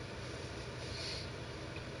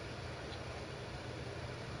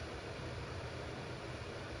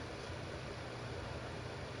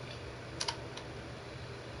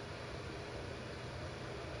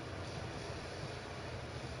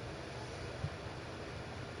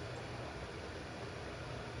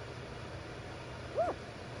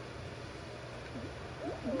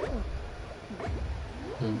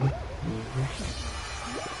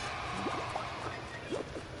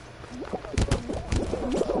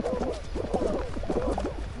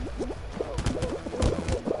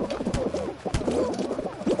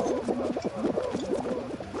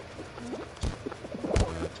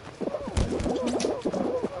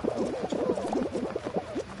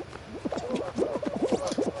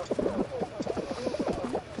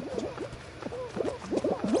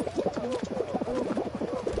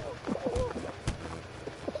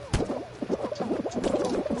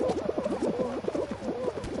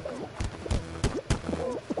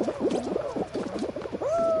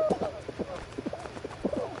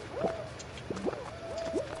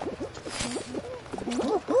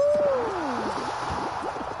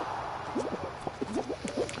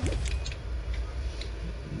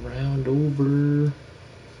 Round over.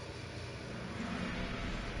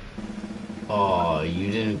 Oh,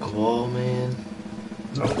 you didn't call, man?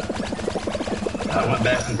 No. I went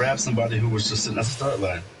back and grabbed somebody who was just sitting at the start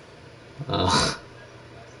line. Oh.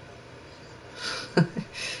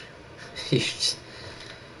 you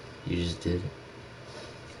just did it.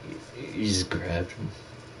 You just grabbed him.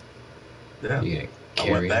 Yeah. You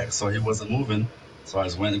I went back, so he wasn't moving, so I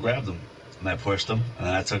just went and grabbed him. And I pushed him, and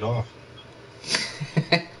then I took off.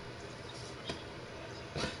 I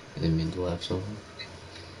didn't mean to laugh so hard.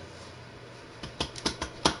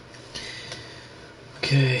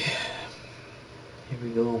 Okay. Here we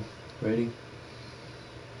go. Ready?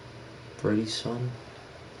 Ready, son?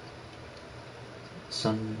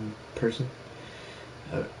 Son person?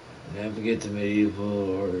 Navigate the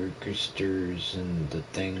medieval orchestras and the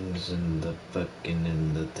things and the fucking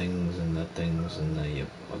and the things and the things and the yep,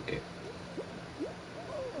 okay.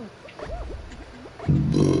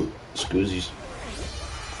 Scoozies.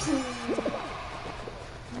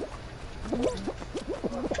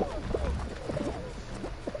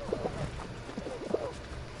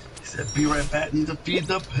 He said, "Be right back, need to feed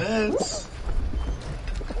the pets."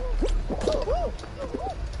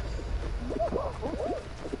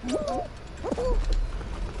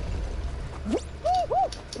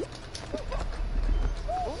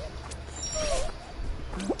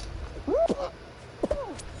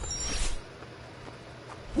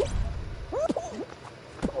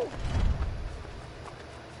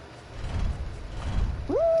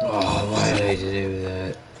 Oh, why did I do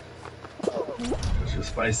that? Because you're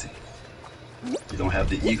spicy. You don't have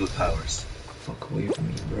the eagle powers. Fuck away from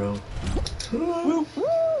me, bro.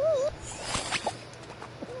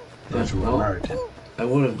 Thought you were American. I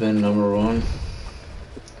would have been number one.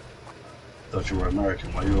 Thought you were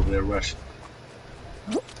American. Why are you over there Russian?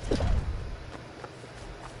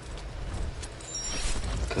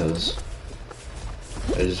 Because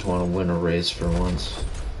I just want to win a race for once.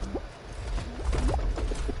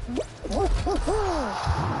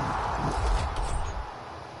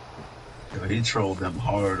 Yo, he trolled them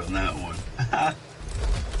hard on that one.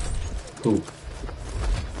 Who?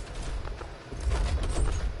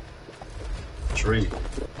 Tree.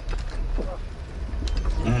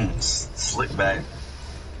 Slick back.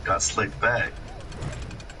 Got slicked back.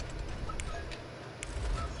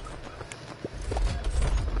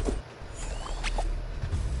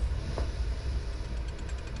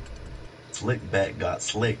 Slick back got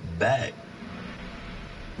slicked back.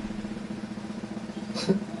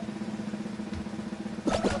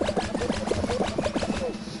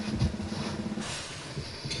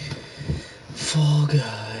 Fall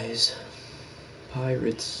Guys.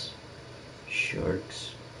 Pirates.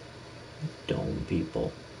 Sharks. Dome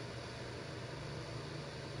people.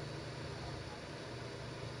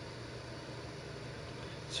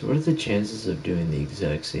 So what are the chances of doing the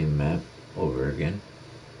exact same map over again?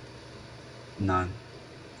 None.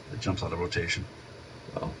 It jumps out of rotation.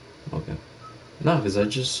 Oh, okay. No, because I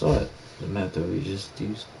just saw it. The map that we just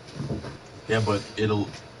used. Yeah, but it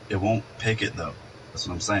won't pick it though. That's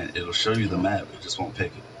what I'm saying. It'll show you the map, it just won't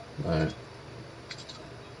pick it. Alright.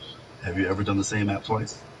 Have you ever done the same map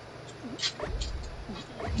twice?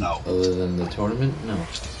 No. Other than the tournament? No.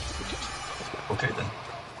 Okay then.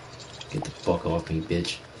 Get the fuck off me,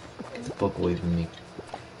 bitch. Get the fuck away from me.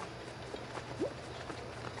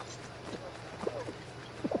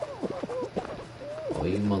 All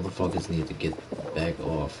you motherfuckers need to get back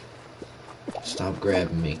off. Stop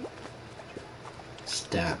grabbing me.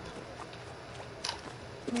 Stop.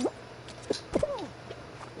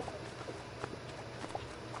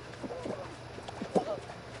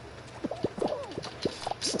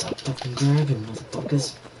 Stop fucking grabbing,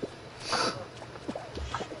 motherfuckers.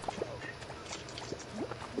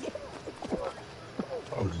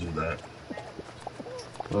 Why would you do that?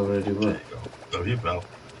 Why would I do There what? you go. Oh, he fell.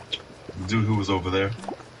 The dude who was over there,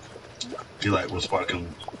 he was fucking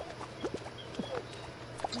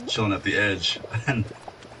chilling at the edge, and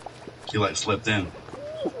he slipped in.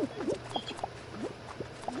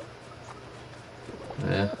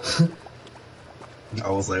 Yeah. I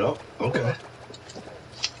was like, oh, okay.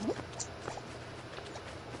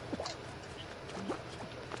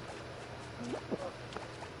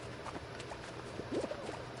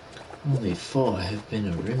 Only 4 have been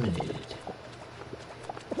eliminated.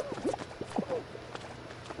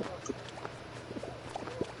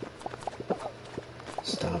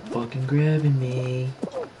 Stop fucking grabbing me.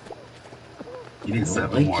 You need I don't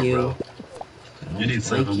 7 like more, you. bro. I don't You need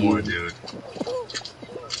 7 like more, you. dude.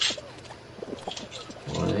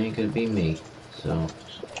 Well, it ain't gonna be me, so.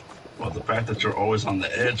 Well, the fact that you're always on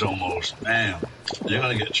the edge almost, man, you're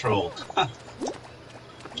gonna get trolled.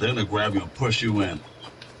 They're gonna grab you and push you in.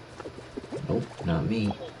 Nope, not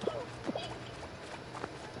me.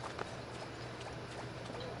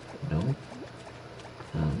 Nope.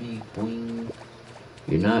 Boing.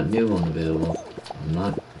 You're not new unavailable. I'm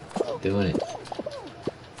not doing it.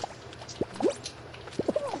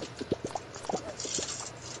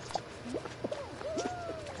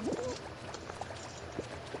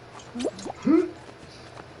 Yeah.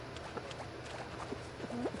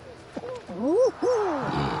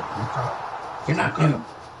 You're not new.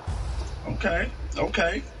 Okay.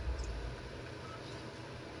 Okay.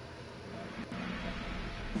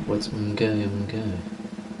 What's okay?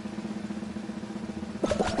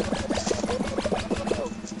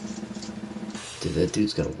 Dude, that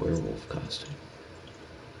dude's got a werewolf costume.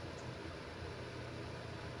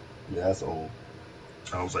 Yeah, that's old.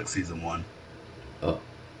 That was like season 1. Oh.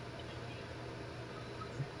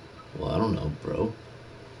 Well, I don't know, bro.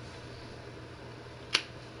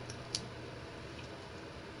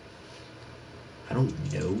 I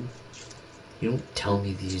don't know. You don't tell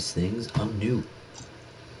me these things. I'm new.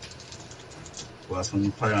 Well, that's when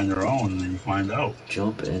you play on your own and then you find out.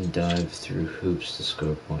 Jump and dive through hoops to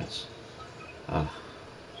score points. Ah.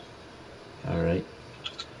 Alright.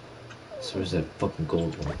 So where's that fucking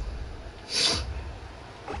gold one?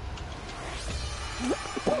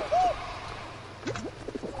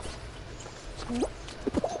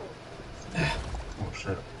 Oh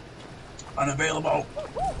shit. Unavailable.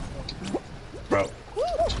 Bro.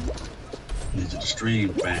 Need you to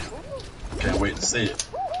stream, man. Can't wait to see it.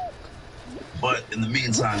 But in the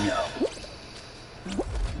meantime, y'all.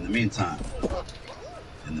 In the meantime,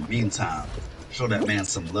 show that man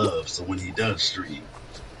some love so when he does stream,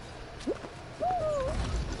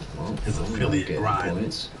 Well, his affiliate grind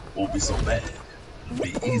points. won't be so bad. It'll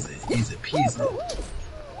be easy peasy.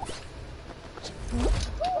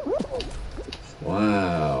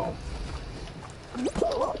 Wow.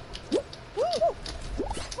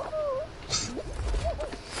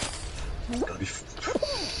 It's gonna be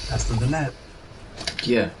faster than that.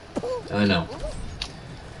 Yeah, I know.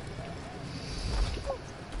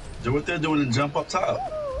 Do what they're doing and jump up top.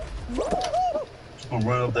 Just gonna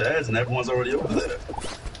run up the edge and everyone's already over there.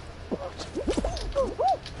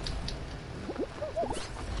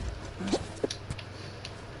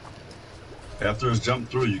 After it's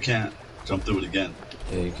jumped through, you can't jump through it again.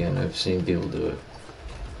 Yeah, you can. I've seen people do it.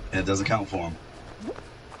 And it doesn't count for them.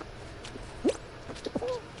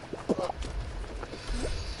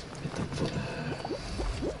 Get the fuck.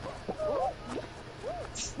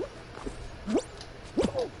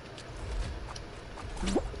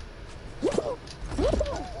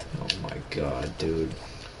 Oh my god, dude.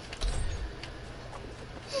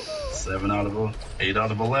 8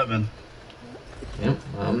 out of 11. Yep,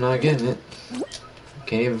 I'm not getting it.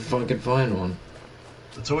 Can't even fucking find one.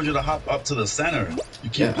 I told you to hop up to the center. You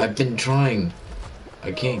Yeah, can't. I've been trying.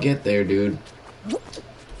 I can't get there, dude.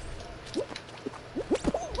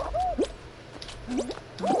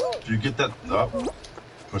 If you get that up,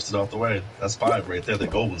 push it off the way. That's 5 right there. The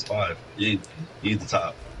gold one's 5. You need the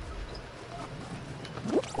top.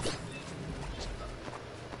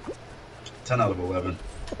 Ten out of 11.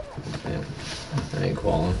 Yeah, I ain't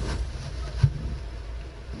qualling.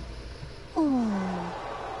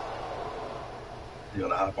 You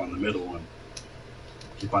gotta hop on the middle one.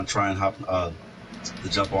 Keep on trying to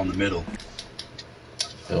jump on the middle.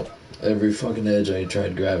 Nope. Every fucking edge I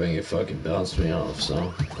tried grabbing, it fucking bounced me off,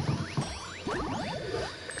 so.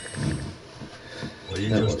 Well,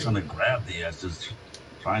 you're just trying to grab the edge. Just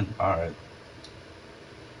trying. Alright.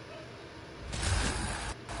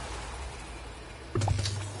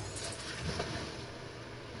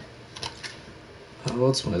 How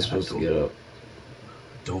else am I supposed to get up?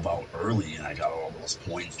 Dove out early and I got all those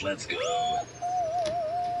points. Let's go.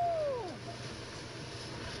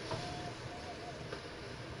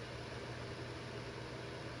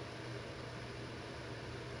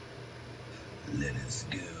 Let us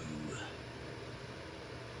go.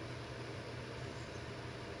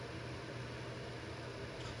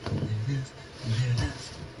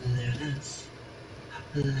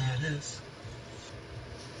 Let us.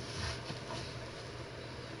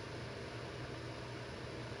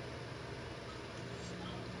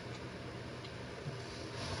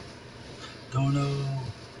 Don't know.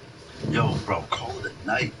 Yo, bro, call it a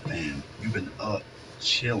night, man. You've been up,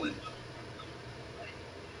 chilling.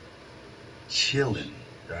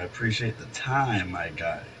 I appreciate the time, my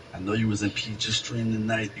guy. I know you was in Peach's stream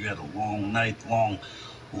tonight. You had a long night, long,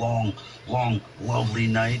 lovely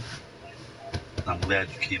night. I'm glad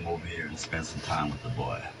you came over here and spent some time with the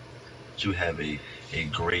boy. You have a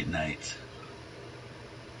great night.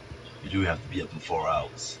 You do have to be up in 4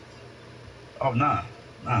 hours. Oh, nah.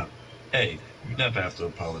 Hey, you never have to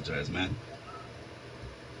apologize, man.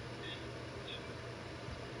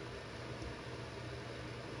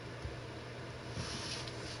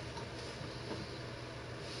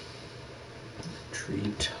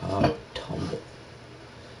 Treetop tumble.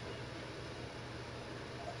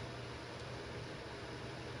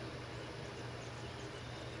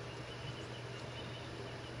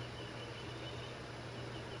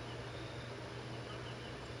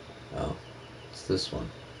 Oh, it's this one.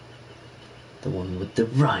 The one with the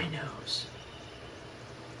rhinos.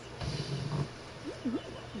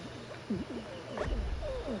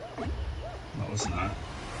 No, it's not.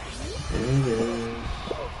 There it is.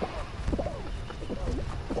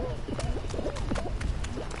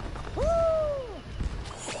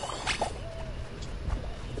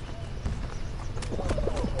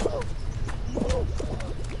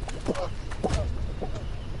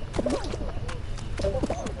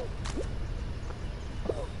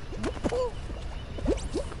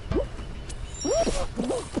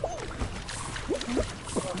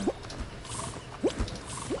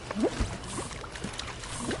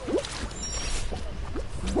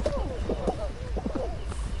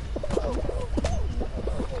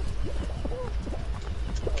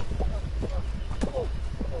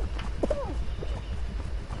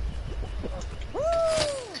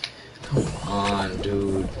 Come on,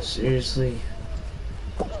 dude. Seriously?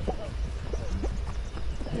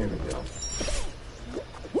 There we go.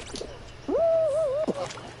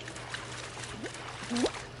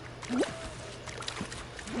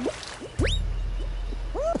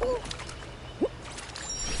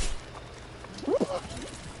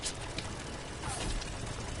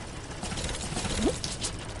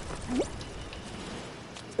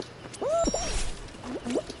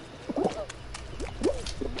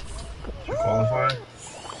 Qualify?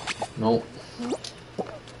 Nope.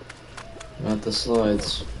 Not the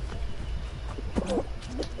slides.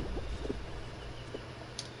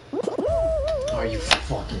 Are you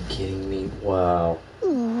fucking kidding me? Wow.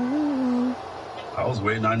 I was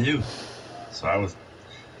waiting on you. So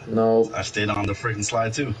Nope. I stayed on the freaking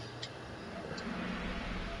slide too.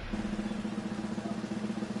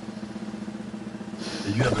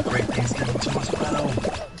 Did you have a great Thanksgiving too as well?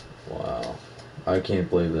 Wow. I can't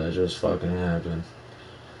believe that just fucking happened.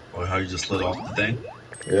 Or how you just slid off the thing?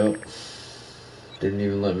 Yep. Didn't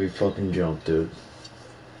even let me fucking jump, dude.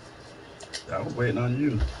 I was waiting on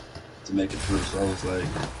you to make it through, so I was like,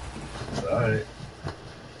 alright.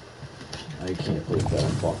 I can't believe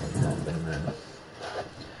that fucking happened, man.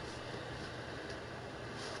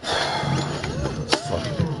 It's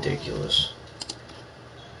fucking ridiculous.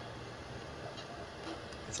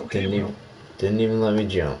 It's okay, Will. Didn't even let me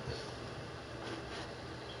jump.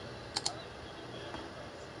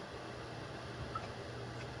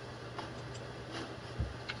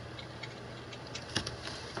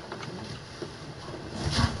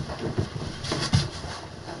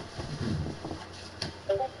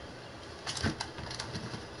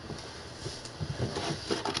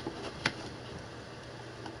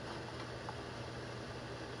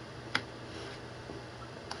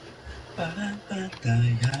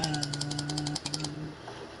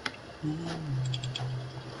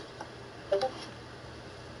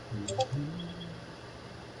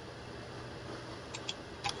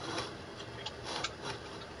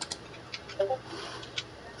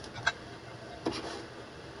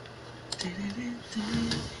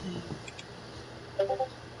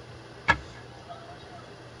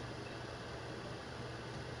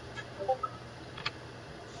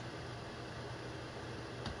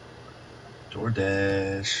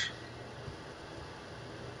 DoorDash.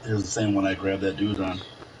 It was the same one I grabbed that dude on.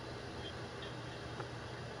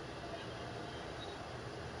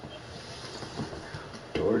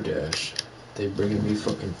 DoorDash. They bringing me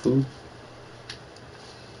fucking food?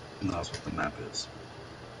 No, that's what the map is.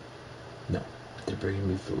 No, they're bringing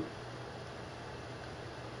me food.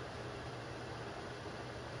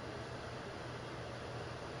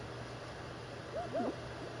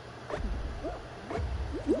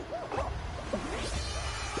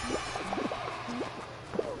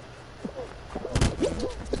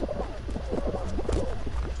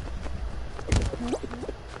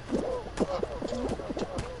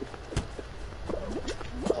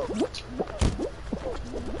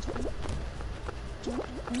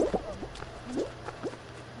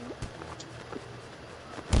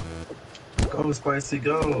 Go, Spicy,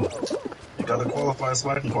 go! You gotta qualify so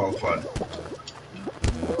I can qualify.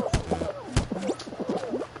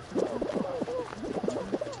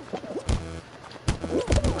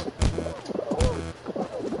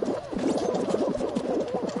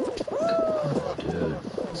 Dude,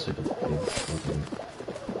 it's like a big fucking...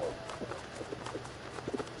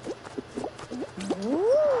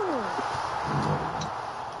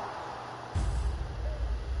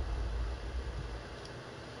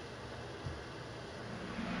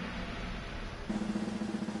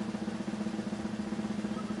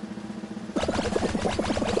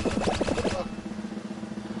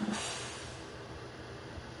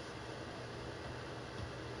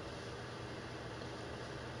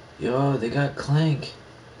 Yo, they got Clank.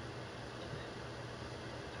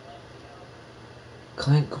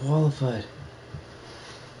 Clank qualified.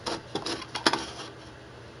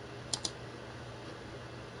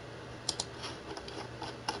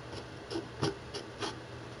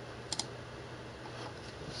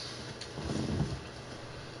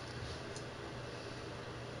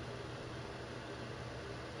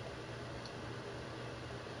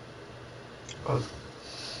 Oh,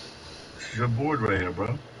 this is your board right here,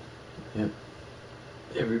 bro. Yep.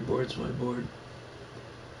 Every board's my board.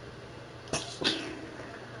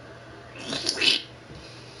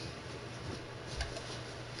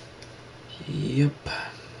 Yep.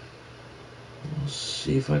 We'll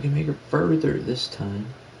see if I can make it further this time.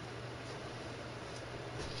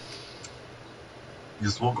 You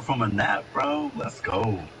just woke up from a nap, bro? Let's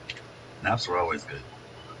go. Naps are always good.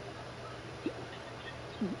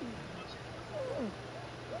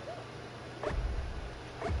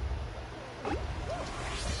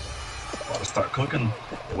 About to start cooking.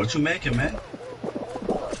 What you making, man?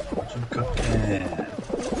 What you cooking?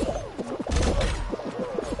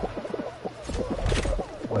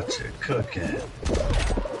 What you cooking?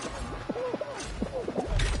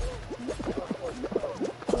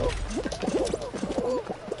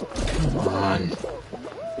 Come on.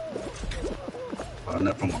 Found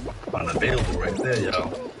that from unavailable right there,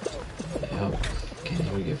 y'all. Yep. Can't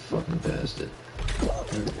even get fucking past it.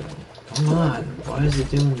 There we go. Come on. Why is it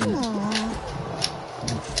doing this?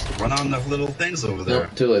 Run on the little things over there.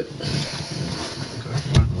 Nope, too late. Okay,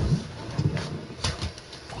 fine.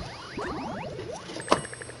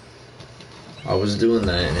 I was doing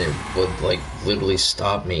that and it would like literally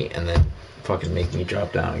stop me and then fucking make me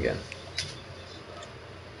drop down again.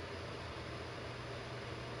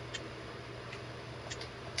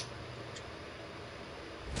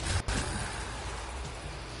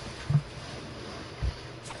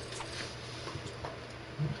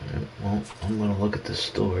 Alright, well, I'm gonna look at the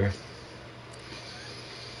store.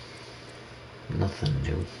 Nothing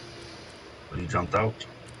new. But you jumped out.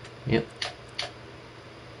 Yep.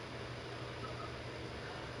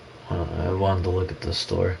 I wanted to look at the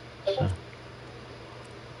store, so.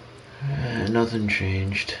 Nothing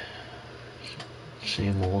changed.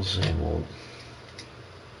 Same old, same old.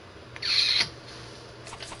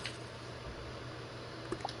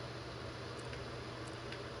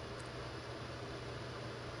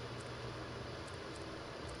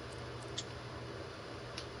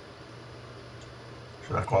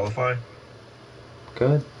 Should I qualify?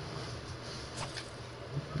 Good.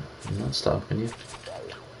 I'm not stopping you.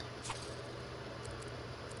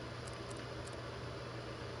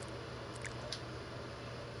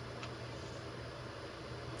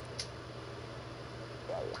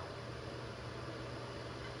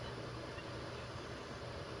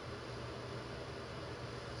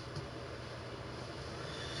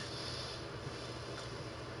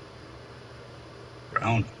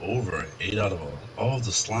 Round over. 8 out of 11. Oh,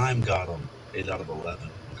 the slime got him. 8 out of 11.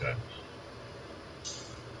 Okay.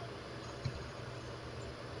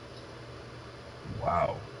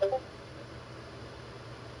 Wow.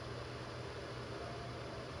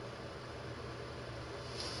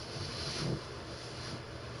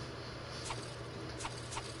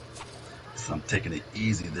 So I'm taking it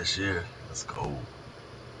easy this year. Let's go.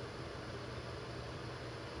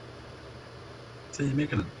 So you're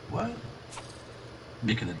making a what?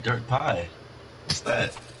 Making a dirt pie. What's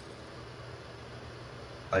that?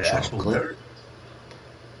 Like actual Chocolate. dirt?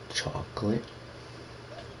 Chocolate.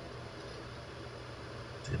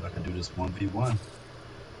 See if I can do this 1v1.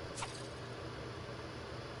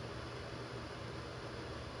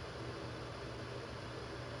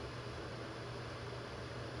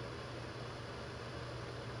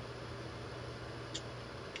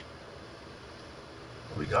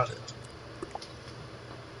 We got it.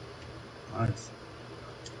 Nice.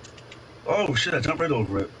 Oh shit, I jumped right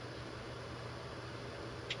over it.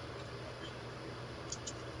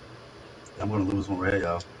 I'm gonna lose one right here,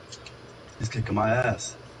 y'all. He's kicking my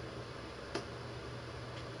ass.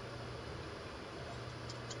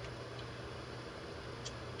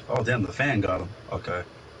 Oh damn, the fan got him. Okay.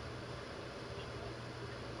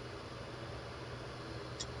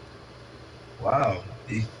 Wow.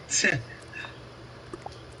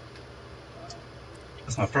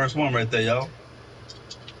 That's my first one right there, y'all.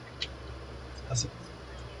 That's it.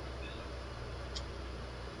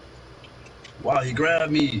 Wow, he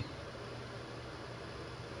grabbed me.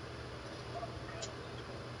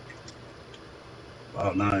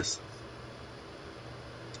 Wow, nice.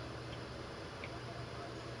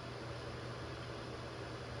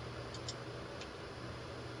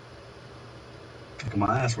 Kicking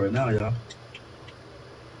my ass right now, y'all.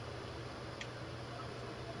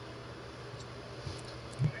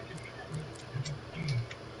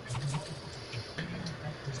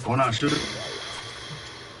 Hold on, shoot it.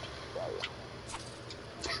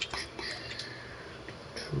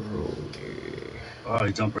 Oh,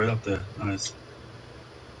 he jumped right up there. Nice.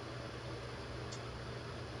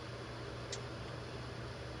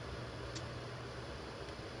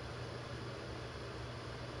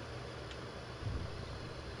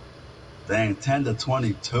 Dang,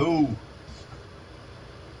 10-22.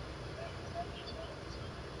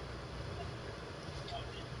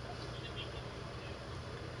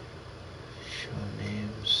 Show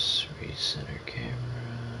names, recenter camera.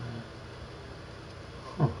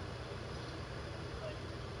 Huh.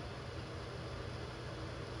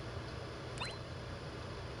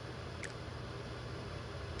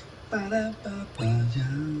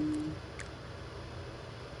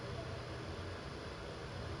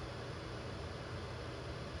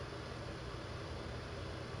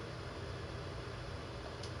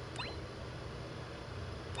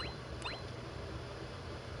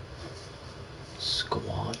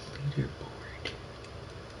 Squad leaderboard.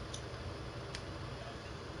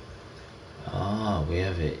 Ah, we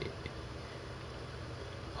have it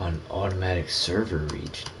on automatic server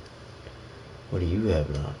region. What do you have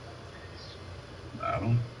it on?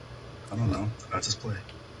 I don't know. I just play.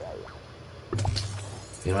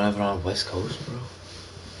 You don't have it on West Coast, bro?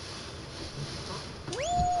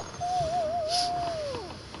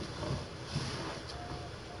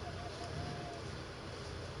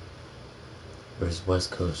 Or is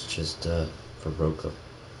West Coast just for Roku?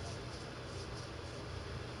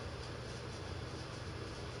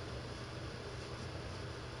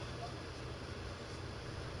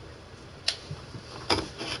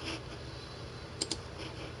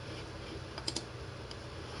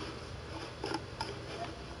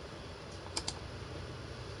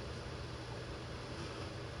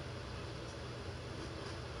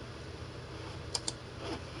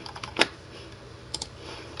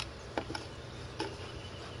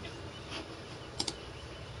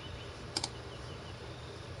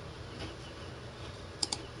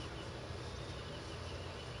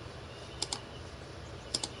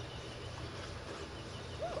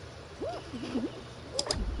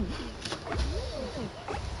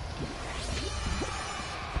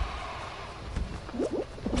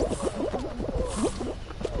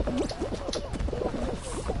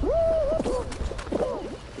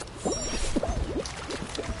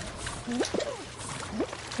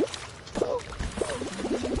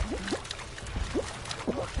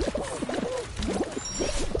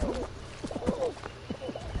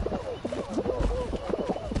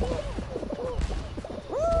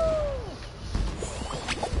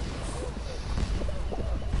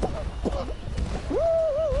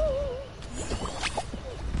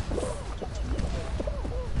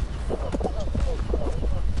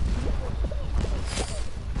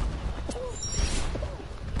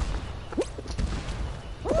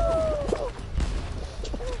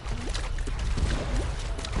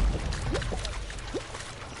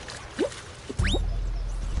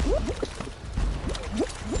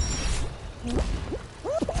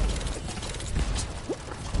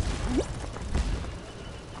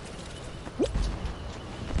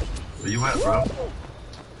 Where you at, bro?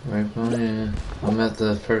 Right, oh yeah. I'm at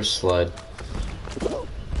the first slide.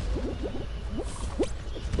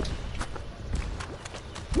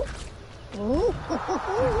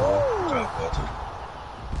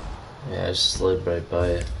 Yeah, I just slid right by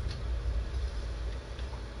it.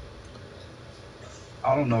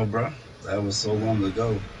 I don't know, bro. That was so long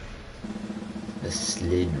ago. I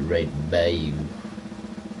slid right by you.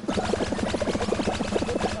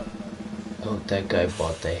 Oh, that guy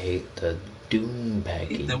bought the Doom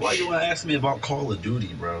package. Then why you wanna ask me about Call of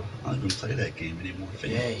Duty, bro? I don't even play that game anymore.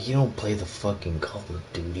 Yeah, you don't play the fucking Call of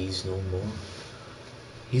Duties no more.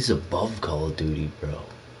 He's above Call of Duty, bro.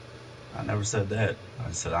 I never said that.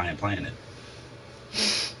 I said I ain't playing it.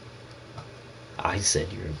 I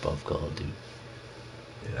said you're above Call of Duty.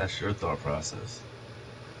 Yeah, that's your thought process.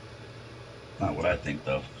 Not what I think,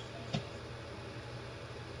 though.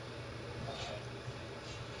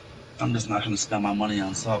 I'm just not gonna spend my money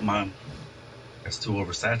on something it's too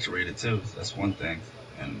oversaturated too. That's one thing,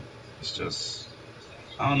 and it's just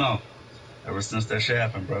I don't know. Ever since that shit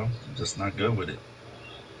happened, bro, I'm just not good with it.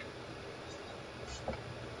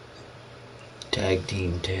 Tag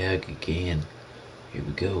team, tag again. Here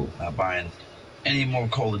we go. Not buying any more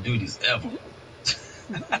Call of Duties ever.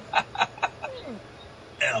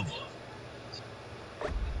 Ever.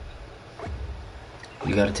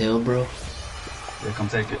 You got a tail, bro? Yeah, come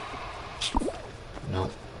take it. No,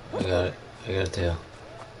 I got it. I got a tail.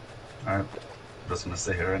 Alright. Just gonna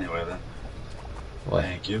sit here anyway then. What?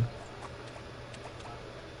 Thank you.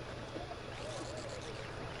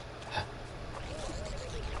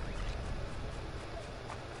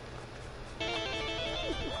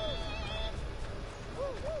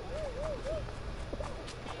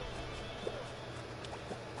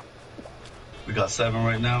 We got 7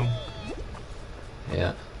 right now.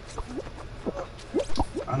 Yeah.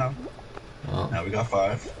 I know. Oh. Now we got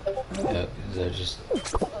 5. Yeah, because I just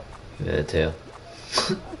give it a tail.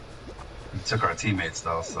 We took our teammates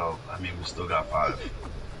though, so I mean we still got 5.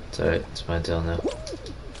 It's alright, it's my tail now.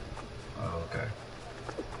 Oh, okay.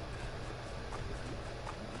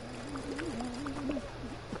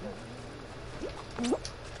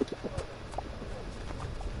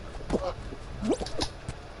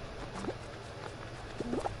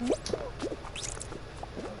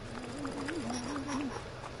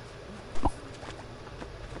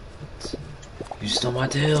 You stole my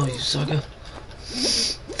tail, you sucker.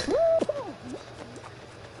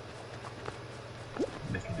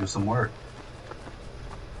 Make you do some work.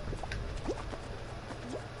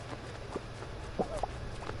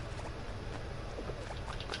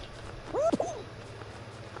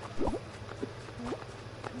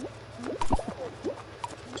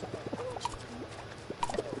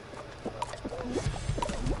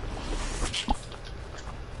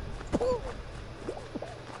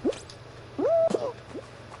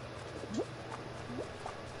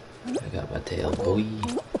 I got my tail, boy.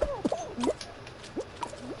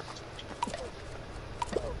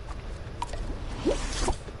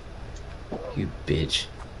 You bitch.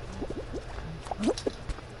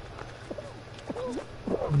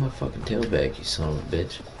 Put my fucking tail back, you son of a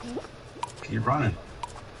bitch. Keep running.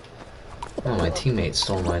 Oh, my teammate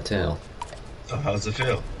stole my tail. So how does it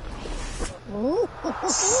feel?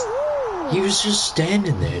 He was just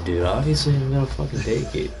standing there, dude. Obviously, I'm gonna fucking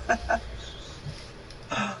take it.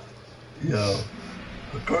 Yo,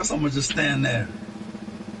 of course I'm gonna just stand there.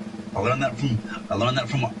 I learned that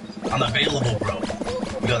from Unavailable, bro.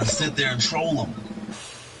 You gotta sit there and troll them.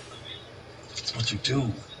 That's what you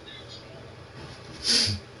do.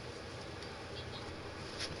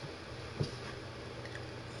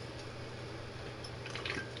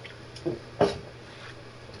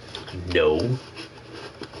 No.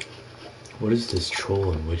 What is this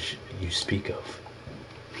troll in which you speak of?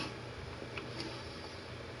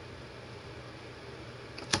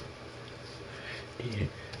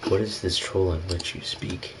 What is this troll in which you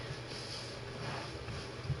speak?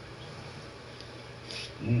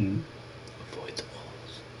 Avoid the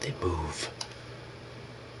walls. They move.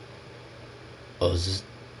 Oh, this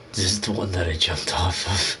is the one that I jumped off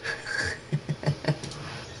of.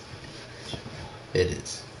 It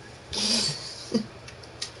is.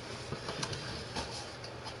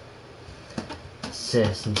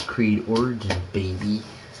 Assassin's Creed Origins, baby.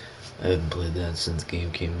 I haven't played that since the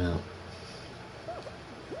game came out.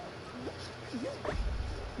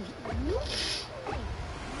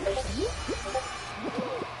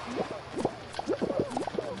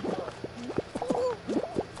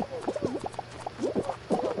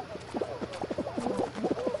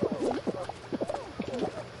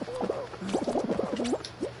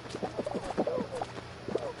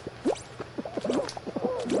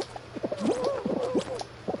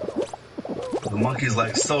 The monkey's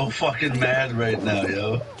like so fucking mad right now,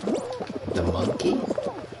 yo. The monkey?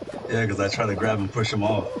 Yeah, because I try to grab and push him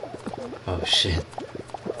off. Oh shit.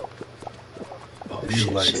 Oh He's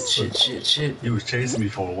shit, like, shit. He was chasing me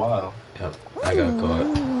for a while. Yep, I got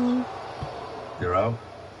caught. You're out?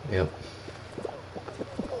 Yep.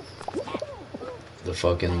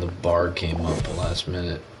 The bar came up last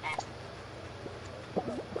minute.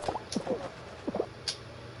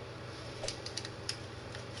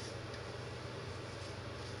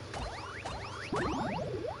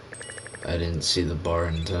 I didn't see the bar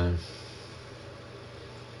in time.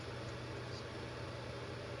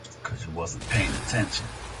 Because you wasn't paying attention.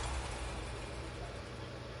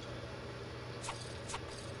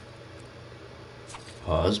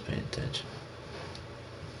 Oh, I was paying attention.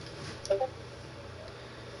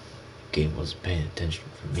 Game wasn't paying attention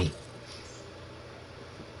for me.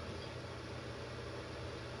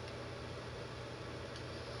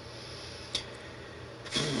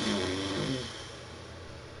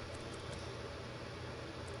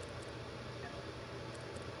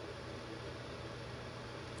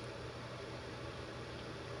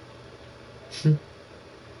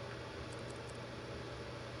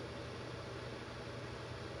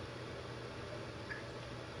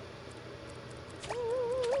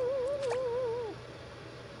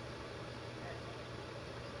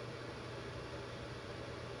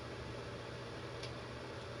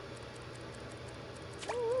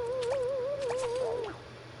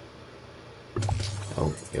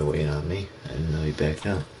 Oh, you're waiting on me? I didn't know you backed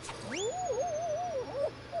out.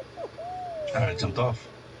 I jumped off.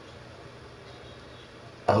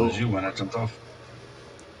 Oh. So was you when I jumped off.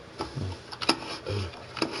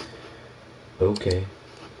 Okay.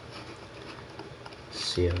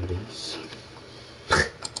 see how it is.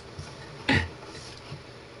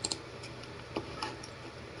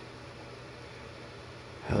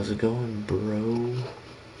 How's it going, bro?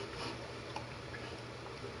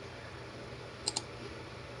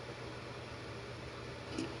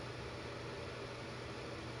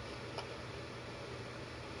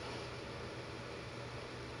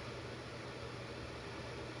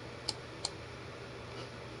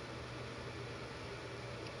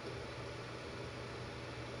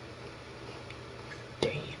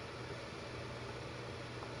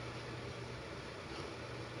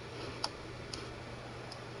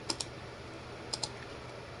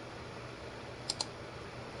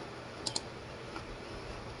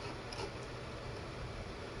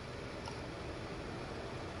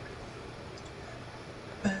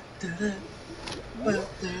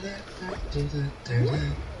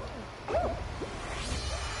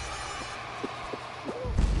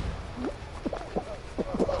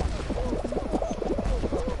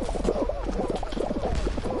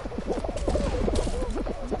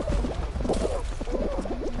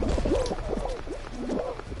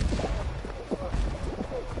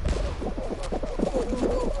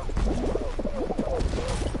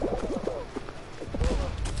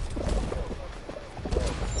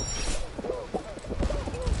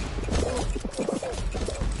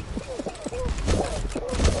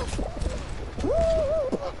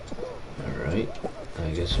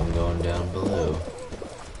 I guess I'm going down below.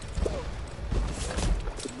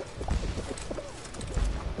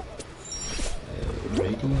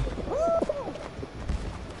 Alrighty.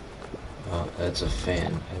 Oh, that's a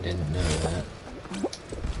fan. I didn't know that.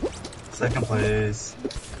 Second place.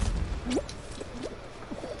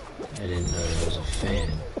 I didn't know there was a fan.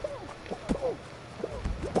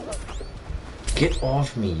 Get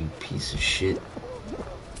off me, you piece of shit.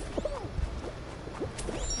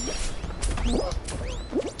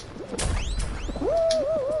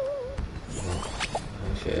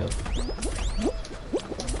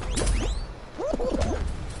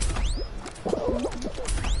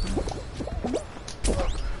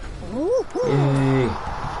 Yay!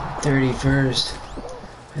 31st,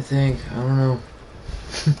 I think. I don't know.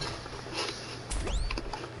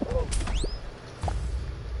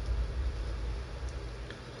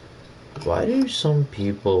 Why do some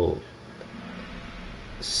people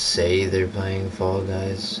say they're playing Fall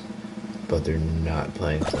Guys, but they're not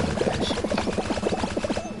playing Fall Guys?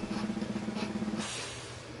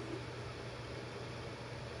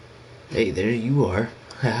 Hey, there you are.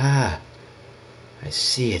 Haha. I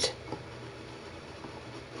see it.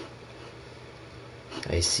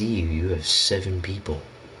 I see you. You have 7 people.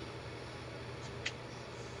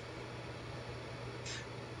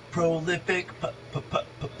 Prolific,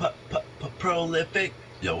 prolific.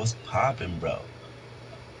 Yo, what's poppin', bro?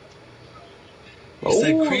 Oh,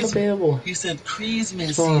 I'm available. He said Christmas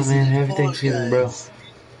What's going on, season. man? Happy Thanksgiving, bro.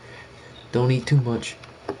 Don't eat too much.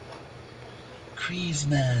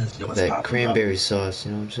 Christmas. Yo, what's that poppin', cranberry bro? sauce,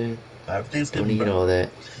 you know what I'm saying? Happy Thanksgiving, Don't eat bro. all that.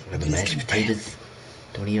 Or Happy the mashed Thanksgiving, potatoes.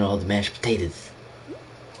 Don't eat all the mashed potatoes.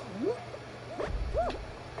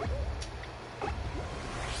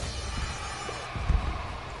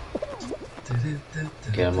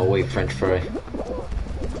 Get out of my way, French fry.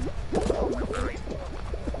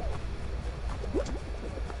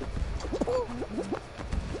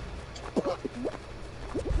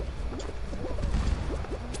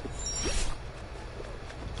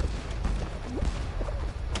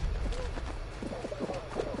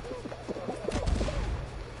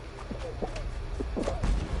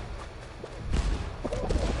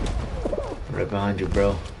 Right behind you,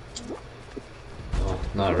 bro. Oh,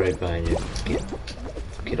 not right behind you.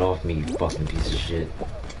 Get off me, you fucking piece of shit.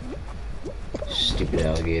 Stupid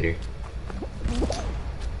alligator.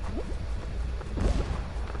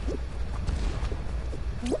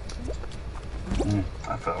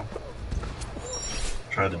 I fell.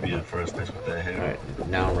 Tried to be in first place with that hair. Alright,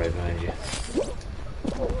 now I'm right behind you.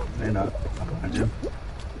 Hey, not. I'm behind you.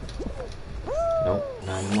 Nope,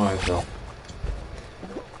 not anymore, I fell.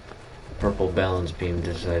 Purple balance beam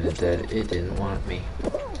decided that it didn't want me.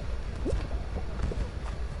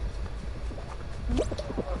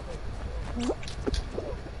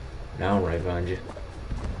 Now I'm right behind you.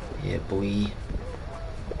 Yeah, boy.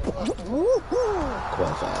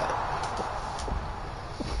 Qualified.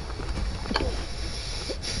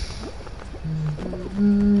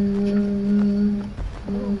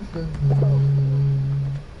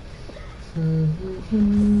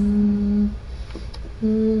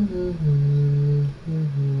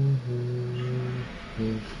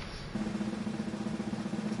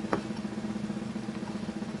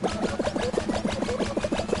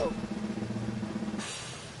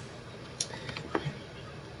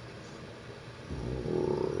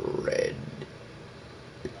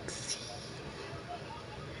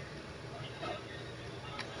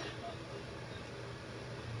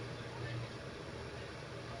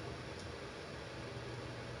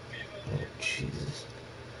 Jesus.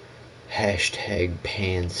 Hashtag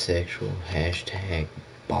pansexual. Hashtag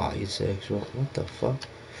bisexual. What the fuck?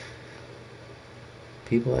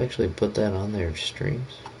 People actually put that on their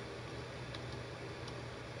streams?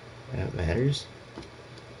 That matters?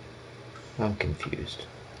 I'm confused.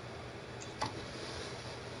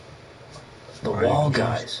 The Wall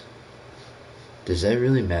Guys. Does that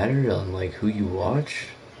really matter on like who you watch?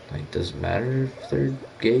 Like, does it matter if they're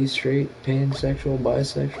gay, straight, pansexual,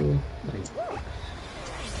 bisexual? Like,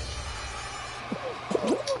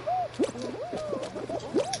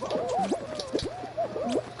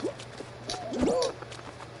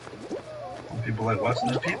 people like watching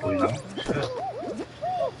their people, you know? Shit.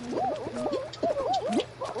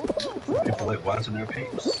 People like watching their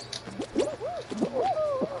peeps.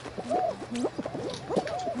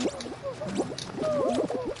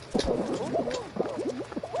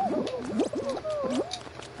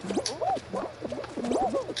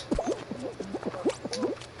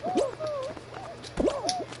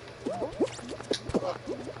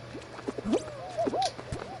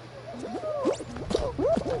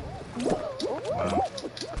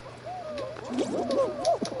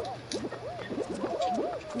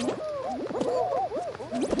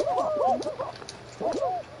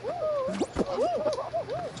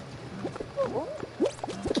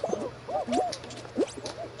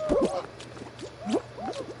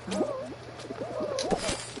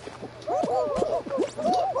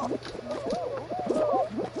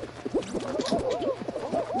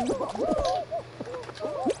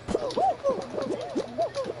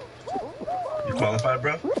 Qualified,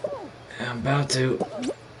 bro? I'm about to.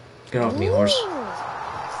 Get off me, horse.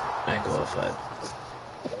 I qualified.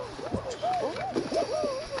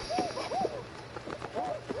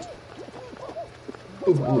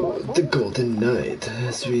 Ooh, the Golden Knight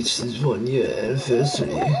has reached his 1-year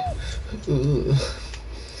anniversary. Ooh.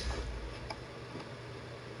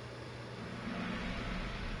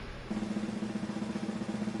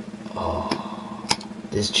 Oh,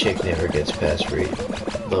 this chick never gets past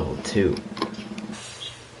level 2.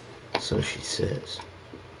 So she says.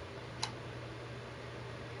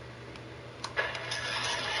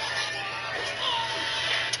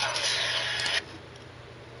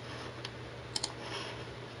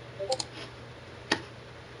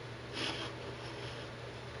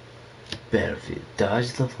 Battlefield,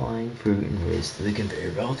 dodge the flying fruit and race to the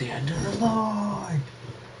conveyor belt at the end of the line.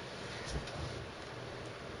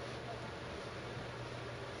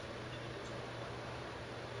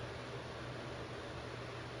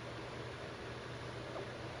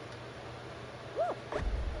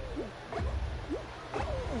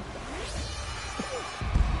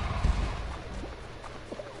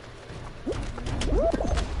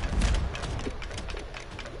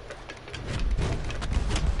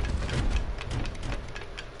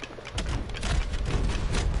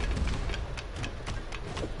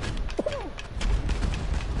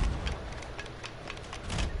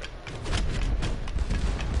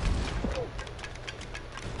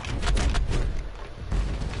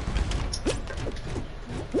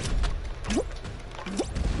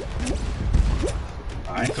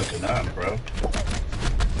 I ain't cooking nothing, bro.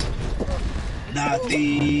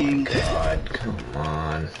 Nothing. God, come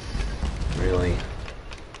on. Really?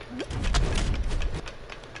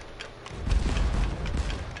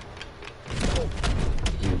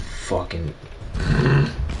 You fucking...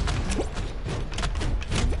 Come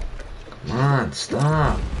on,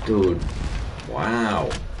 stop, dude. Wow.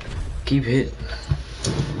 Keep hitting.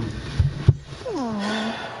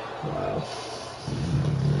 Wow.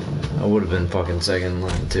 I would have been fucking second in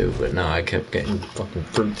line too, but no, I kept getting fucking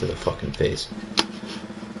fruit to the fucking face.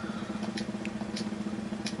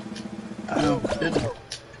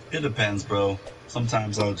 It depends, bro.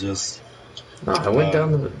 Sometimes I'll just... No, I went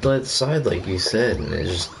down the side like you said, and it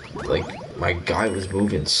just, like, my guy was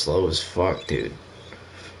moving slow as fuck, dude.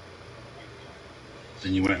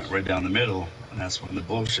 Then you went right down the middle, and that's when the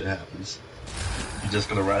bullshit happens. You just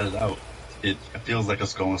gotta ride it out. It feels like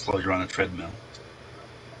it's going slow. You're on a treadmill.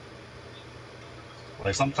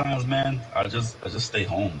 Like sometimes, man, I just stay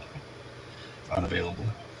home. It's unavailable.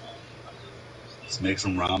 Just make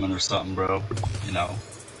some ramen or something, bro. You know.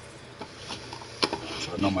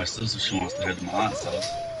 So I know my sister, she wants to head to my aunt's house.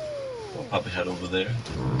 I'll probably head over there.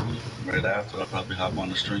 Right after, I'll probably hop on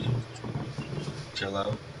the stream. Chill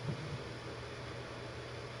out.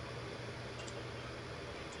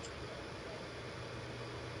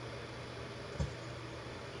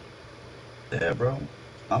 Yeah, bro.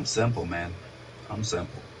 I'm simple, man. I'm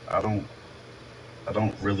simple. I don't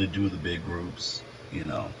really do the big groups, you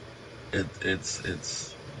know. It's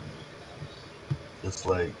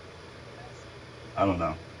like, I don't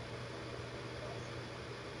know.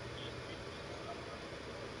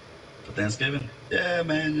 for Thanksgiving? Yeah,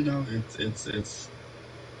 man. You know, it's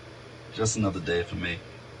just another day for me.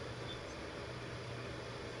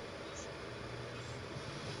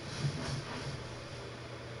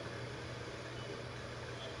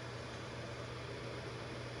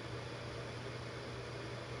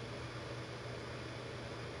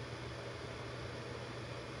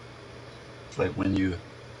 It's like when you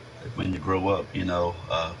grow up, you know,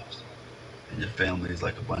 and your family is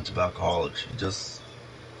like a bunch of alcoholics. Just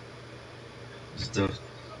don't,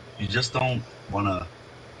 you just don't want to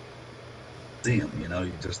see them. You know,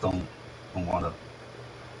 you just don't want to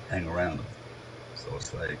hang around them. So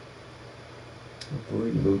it's like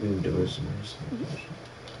Avoid moving doors and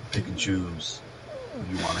pick and choose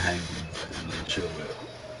who you want to hang with and chill with.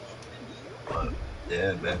 But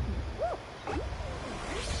yeah, man.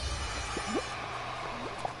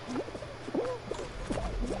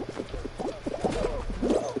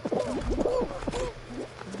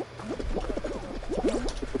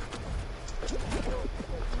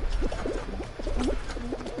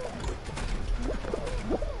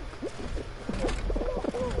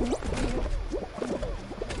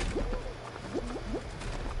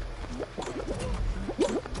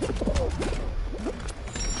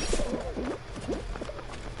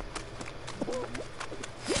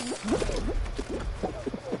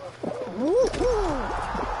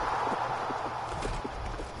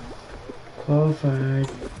 qualified.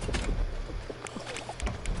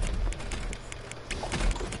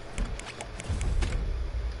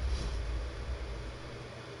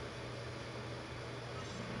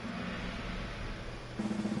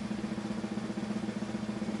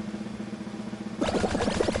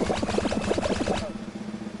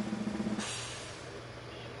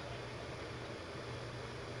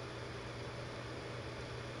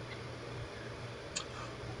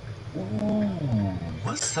 Ooh,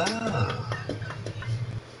 what's up?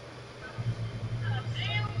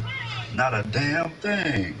 Not a damn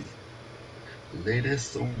thing. Lady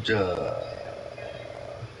soldier.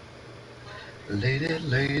 Lady,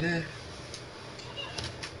 lady.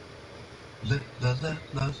 La, la, la,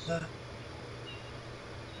 la, la.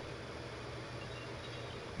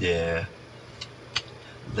 Yeah.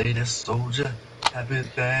 Lady soldier. Happy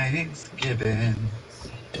Thanksgiving.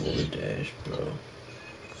 DoorDash, bro.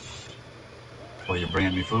 Oh, you're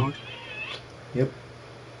bringing me food? Yep.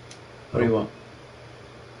 What do you want?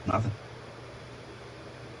 Nothing.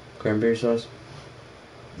 Cranberry sauce?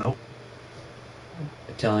 Nope.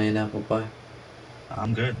 Italian apple pie?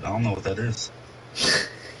 I'm good. I don't know what that is.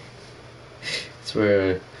 It's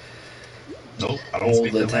where Nope. I don't old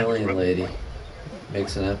speak that language, Italian bro. lady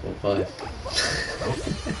makes an apple pie. Nope.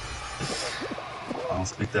 I don't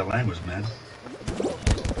speak that language, man.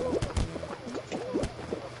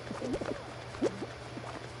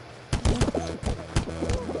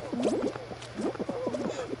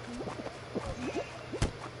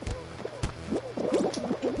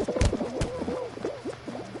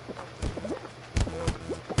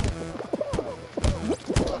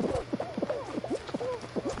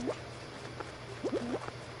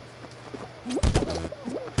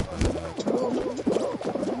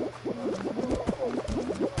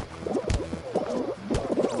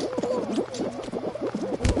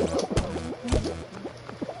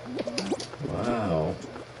 Wow.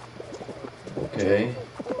 Okay.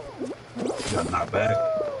 You got knocked back.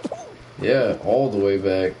 Yeah, all the way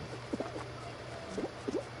back.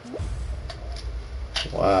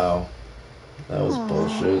 Wow. That was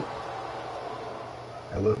bullshit.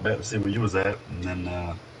 I looked back to see where you was at, and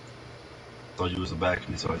then thought you was back of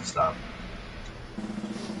me, so I had to stop.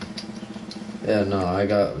 Yeah, no, I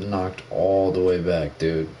got knocked all the way back,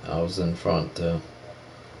 dude. I was in front, too.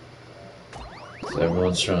 So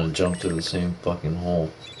everyone's trying to jump through the same fucking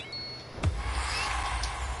hole.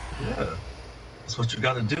 Yeah, that's what you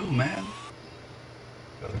gotta do, man.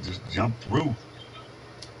 Gotta just jump through.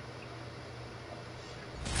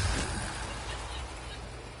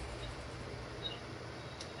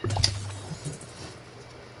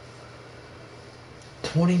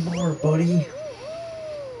 $20 more, buddy.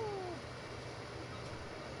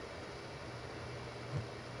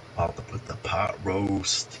 About to put the pot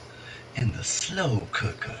roast in the slow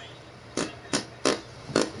cooker.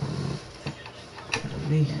 How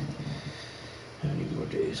many more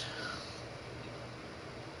days?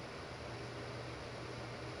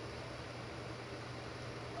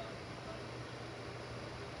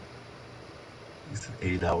 He said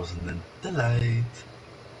 8 hours and then delight.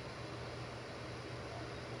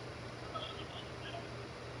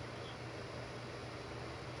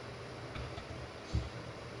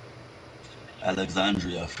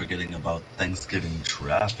 Alexandria forgetting about Thanksgiving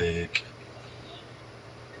traffic.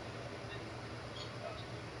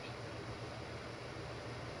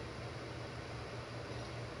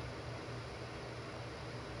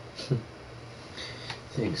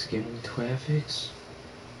 Thanksgiving traffics.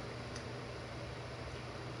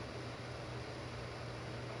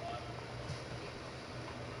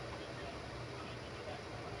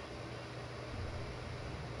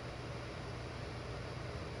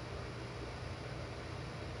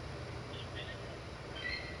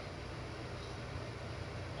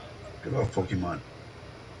 Get off Pokemon.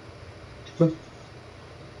 How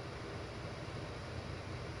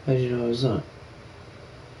did you know it was on?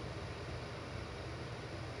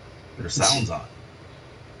 Your sound's on.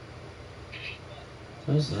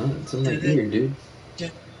 No, it's not. It's in my ear, dude.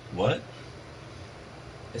 What?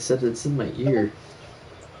 I said it's in my ear.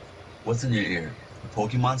 What's in your ear? The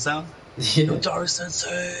Pokemon sound? Yeah. Yo, Dari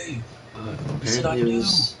Sensei!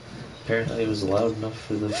 Apparently it was loud enough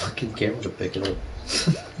for the fucking camera to pick it up.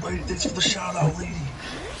 Lady, thanks for the shout out, lady.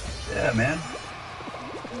 Yeah, man.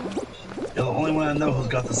 You're the only one I know who's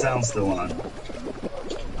got the sound still on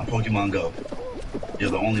Pokemon Go. You're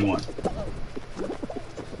the only one.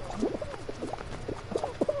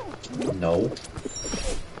 No.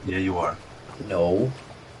 Yeah, you are. No.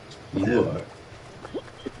 You are.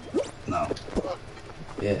 No.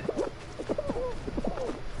 Yeah.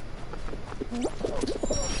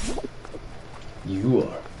 You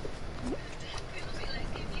are.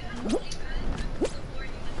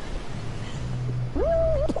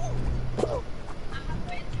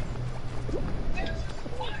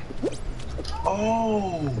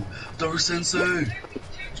 Oh, Dari Sensei.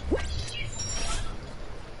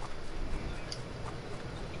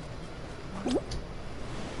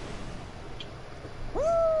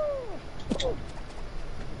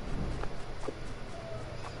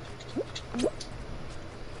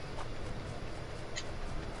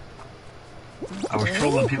 I was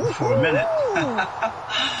trolling people for a minute.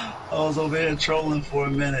 I was over here trolling for a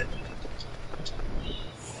minute.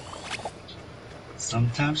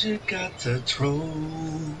 Sometimes you got to troll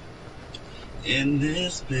in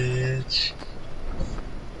this bitch.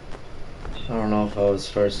 I don't know if I was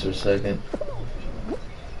first or second.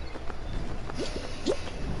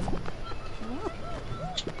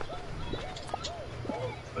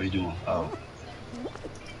 What are you doing? Oh.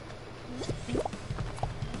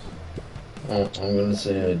 Well, I'm gonna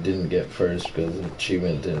say I didn't get first because the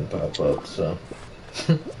achievement didn't pop up, so.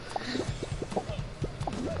 I'm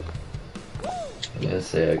gonna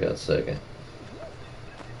say I got second.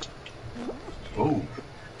 Oh,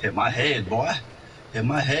 hit my head, boy. Hit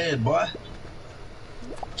my head, boy.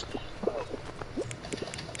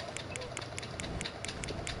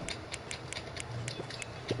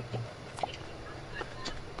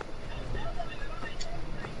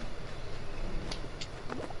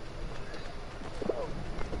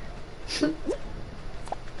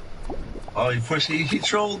 Oh, he pushed, he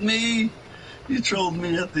trolled me. He trolled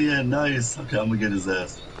me at the end. Nice. Okay, I'm gonna get his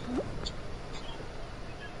ass.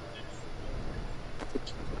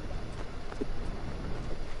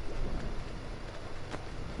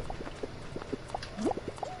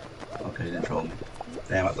 Okay, he didn't troll me.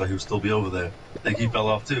 Damn, I thought he would still be over there. I think he fell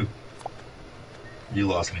off too. You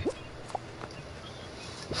lost me.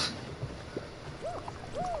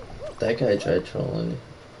 That guy tried trolling you.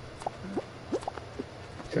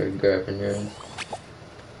 Tried grabbing your ass.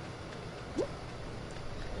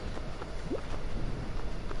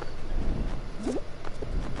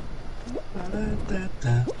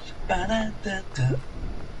 Ba-da-da-da, ba-da-da-da.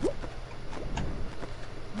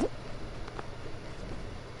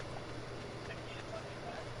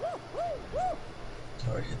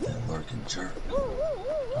 Sorry, hit that lurking jerk.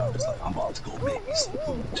 I was like, I'm about to go make me some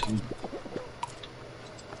food too.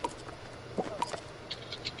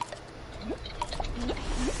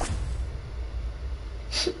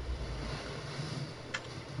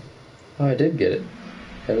 Oh, I did get it.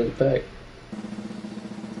 Head of the pack.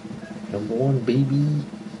 Number 1, baby.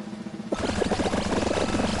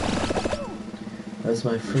 That's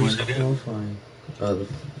my first qualifying.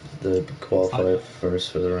 The qualify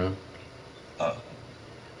first for the round.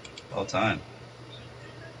 All time.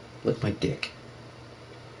 Lick my dick.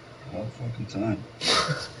 All fucking time.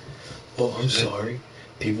 Oh, I'm sorry.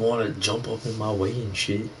 People want to jump up in my way and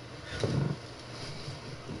shit.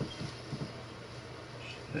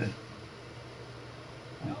 Shit.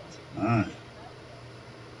 Alright.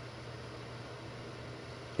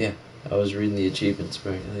 Yeah, I was reading the achievements.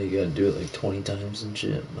 Apparently, you gotta do it like 20 times and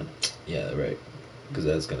shit. I'm like, yeah, right. Because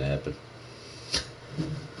that's gonna happen.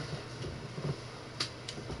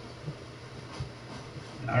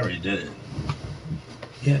 I already did it.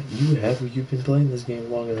 Yeah, you have. You've been playing this game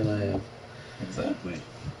longer than I have. Exactly.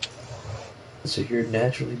 So you're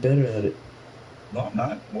naturally better at it. No, I'm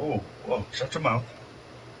not. Whoa, whoa, shut your mouth.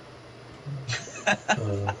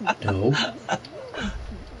 No.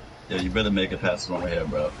 Yeah, you better make it past from over here,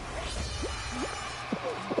 bro.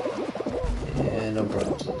 Yeah, no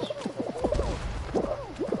problem.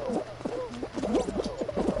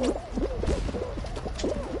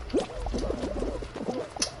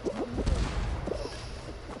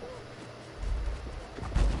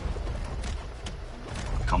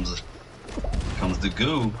 Comes the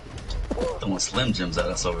goo. Throwing Slim Jims at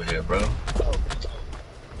us over here, bro.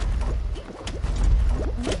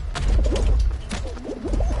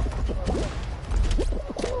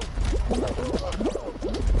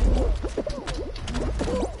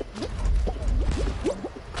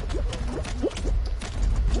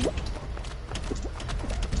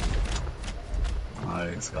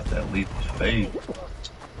 Alright, it's got that leap of faith.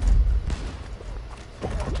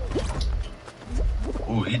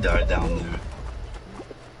 Ooh, he died down there.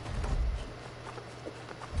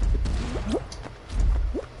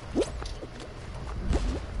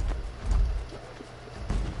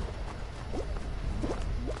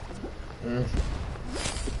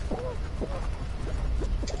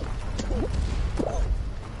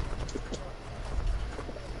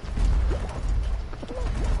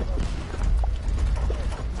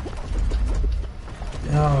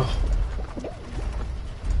 No.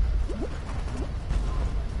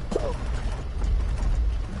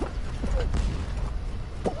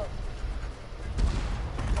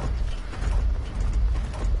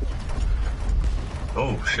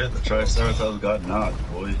 Oh shit, the Triceratops got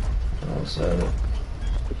knocked, boy. I'll set it.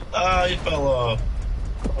 Ah, he fell off.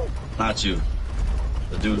 Not you.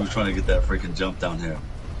 The dude who's trying to get that freaking jump down here.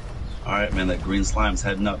 Alright, man, that green slime's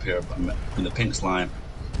heading up here. I mean, the pink slime.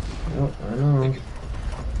 Yep, I know.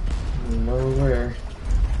 I know where.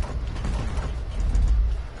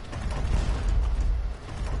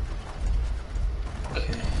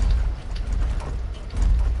 Okay.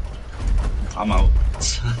 I'm out.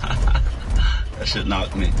 That shit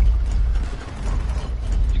knocked me.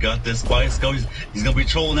 You got this, Spice? Go. He's gonna be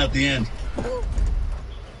trolling at the end.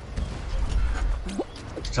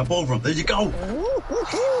 Jump over him. There you go.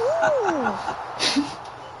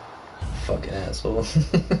 Fucking asshole.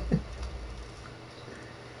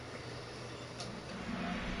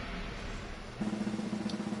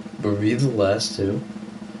 Were we the last two?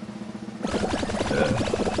 Yeah.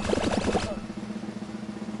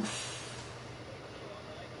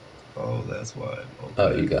 Oh, that's why. Okay.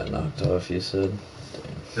 Oh, you got knocked off, you said?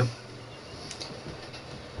 Damn. Yep.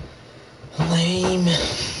 Lame.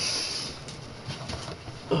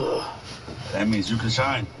 That means you can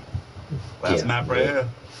shine. Last map right here.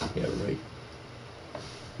 Yeah, right.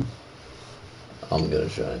 I'm gonna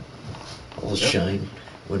shine. I'll shine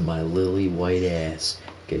when my lily white ass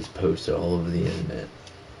gets posted all over the internet.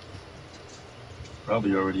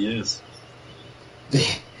 Probably already is.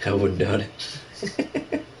 I wouldn't doubt it.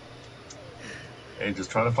 Hey, just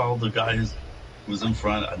try to follow the guy who's in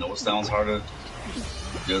front. I know it sounds harder.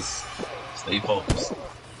 Just stay focused.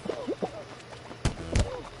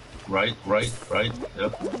 Right.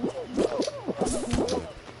 Yep.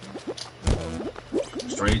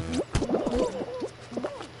 Straight.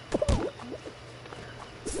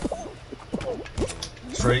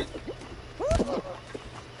 Straight.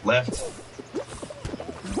 Left.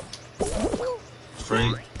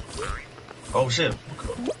 Straight. Oh shit.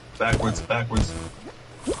 Backwards.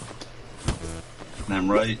 And then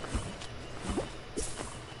right.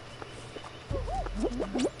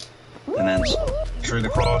 And then straight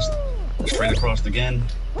across again.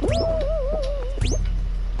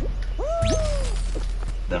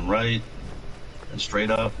 Then right. And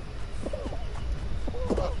straight up.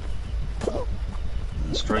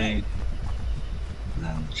 And straight. And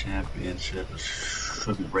then the championship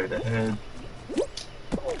should be right ahead.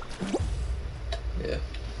 Yeah.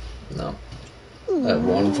 No. That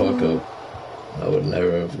one fuck up, I would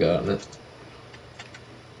never have gotten it.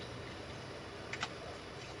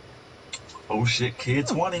 Oh shit, kid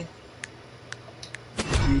 20.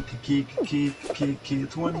 Kid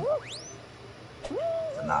 20.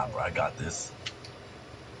 Nah, bro, I got this.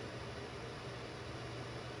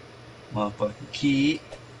 Motherfucking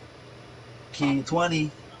kid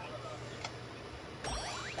 20.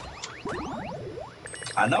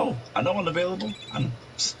 I know I'm available.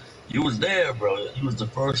 You was there, bro. You was the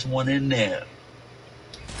first one in there.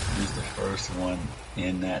 You was the first one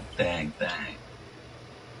in that thing.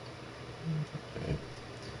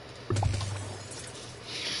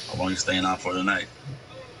 How long you staying on for tonight?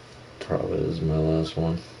 Probably this is my last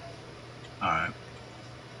one. Alright.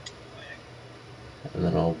 And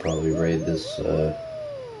then I'll probably raid this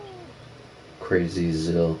Crazy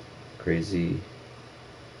Z.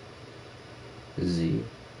 Is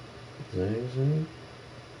that his name?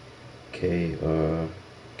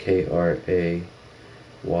 Krayzii.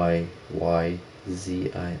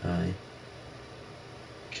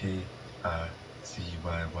 K-I-Z-Y-Y.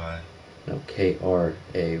 No,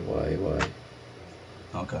 Krayy.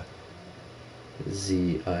 Okay.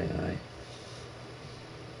 Zii.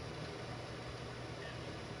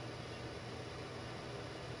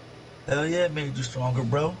 Hell yeah, it made you stronger,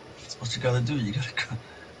 bro. That's what you gotta do. You gotta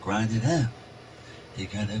grind it out. You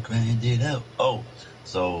gotta grind it out. Oh,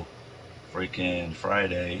 so freaking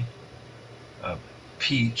Friday,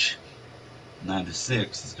 Peach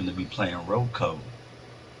 96 is gonna be playing Roku.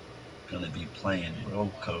 So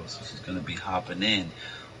she's gonna be hopping in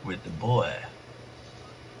with the boy,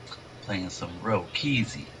 playing some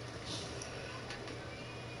Rokeezy.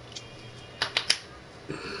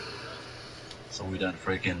 So we done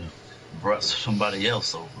freaking brought somebody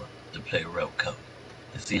else over to play Roku.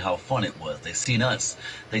 They seen how fun it was. They seen us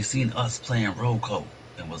playing Roku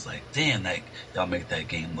and was like, damn, that y'all make that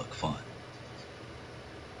game look fun.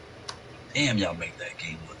 Damn, y'all make that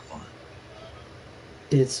game look fun.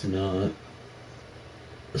 It's not.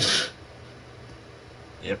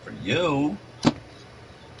 Yeah, for you.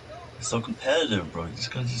 It's so competitive, bro. You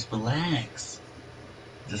just gotta relax.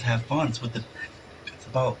 Just have fun. It's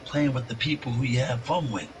about playing with the people who you have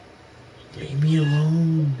fun with. Leave me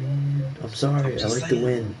alone, man. I'm sorry. I like to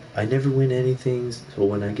win. I never win anything, so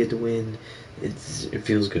when I get to win, it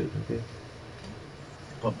feels good. Okay.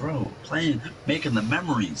 But bro, making the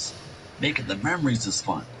memories is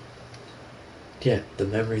fun. Yeah, the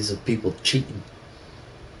memories of people cheating.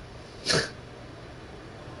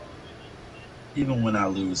 Even when I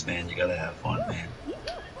lose, man, you gotta have fun, man.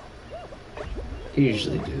 You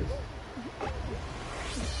usually do.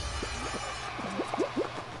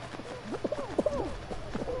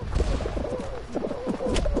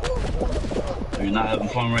 Are you not having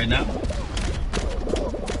fun right now?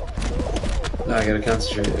 No, I gotta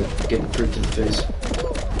concentrate on getting fruit in the face.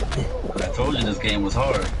 I told you this game was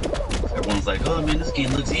hard. Everyone's like, oh man, this game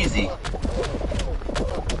looks easy.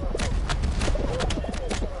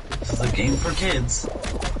 This is a game for kids.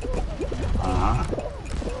 Uh-huh.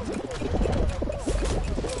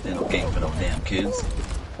 Ain't no game for no damn kids.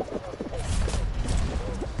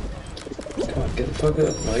 Come on, get the fuck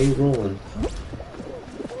up. Why are you rolling?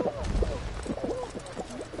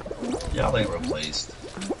 Y'all ain't replaced.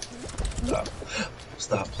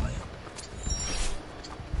 Stop playing.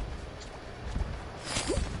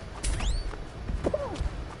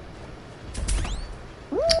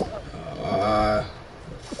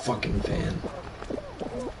 Fucking fan.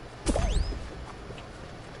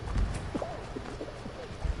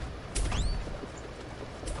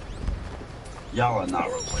 Y'all are not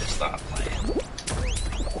replaced. Stop playing.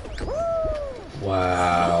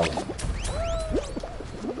 Wow.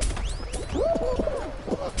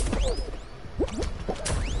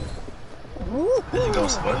 There you go,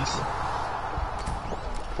 Spice.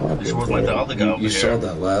 You wasn't like the other guy over You here. saw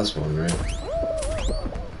that last one, right?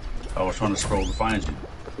 I was trying to scroll to find you.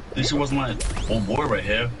 At least it wasn't like old boy right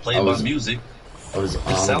here, playing by music. I was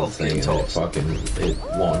on the thing and it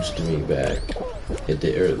launched me back.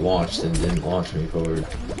 It launched and didn't launch me forward.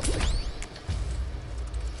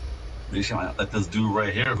 At least like this dude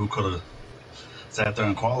right here who could have sat there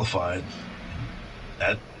and qualified.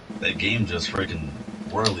 That game just freaking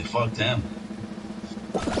royally fucked him.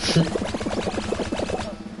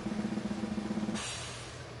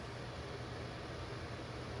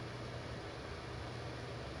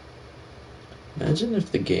 Imagine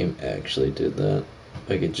if the game actually did that.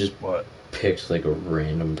 Like it just picked like a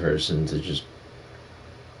random person to just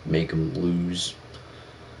make them lose.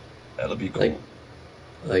 That'll be cool.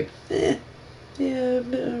 Yeah,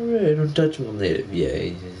 alright, don't touch him, native.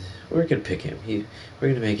 Yeah, we're gonna pick him. We're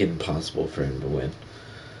gonna make it impossible for him to win.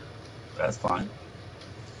 That's fine.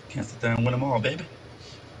 Can't sit there and win them all, baby.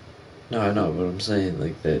 No, I know, but I'm saying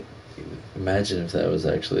like that. Imagine if that was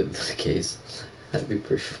actually the case. That'd be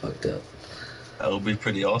pretty fucked up. That would be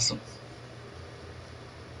pretty awesome.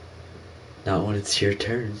 Not when it's your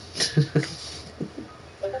turn.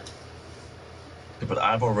 But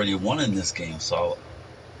I've already won in this game, so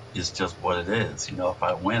it's just what it is. You know, if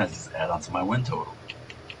I win, I just add on to my win total.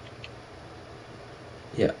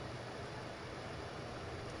 Yeah.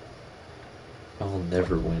 I'll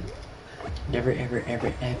never win. Never, ever,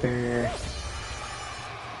 ever, ever.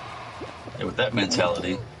 Yeah, with that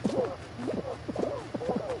mentality.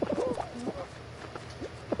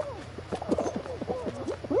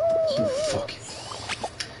 You fucking...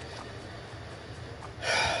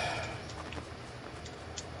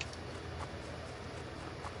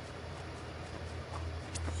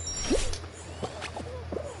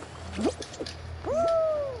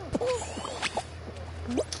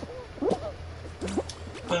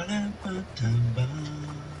 Ba-da-ba-da-ba.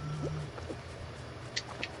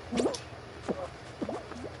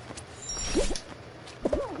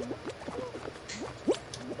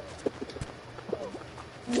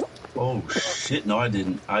 Oh shit! No, I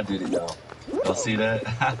didn't. I did it, y'all. Y'all see that?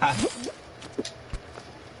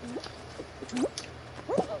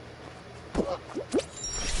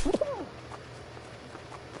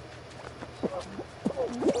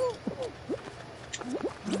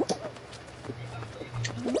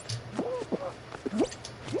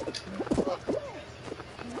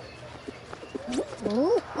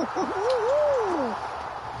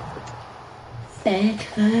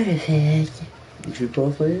 Back out of it. Did you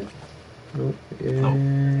qualify it? Nope. Yeah,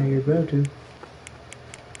 Nope. you're about to.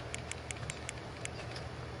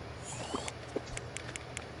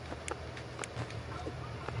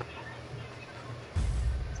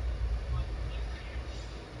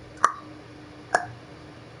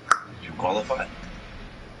 Did you qualify?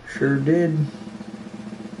 Sure did.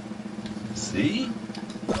 See?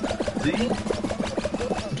 See?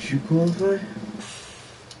 Did you qualify?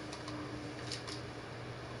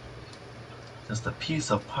 Just a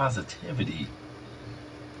piece of positivity.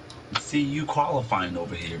 See you qualifying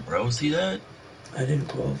over here, bro. See that? I didn't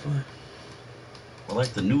qualify. We're like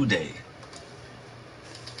the New Day.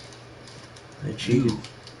 I cheated. New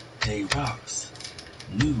Day rocks.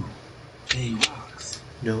 New Day rocks.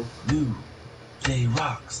 No. New Day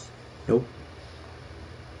rocks. Nope.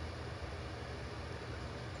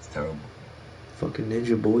 It's terrible. Fucking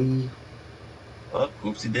Ninja Boy. Oh,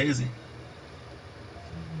 whoopsie daisy.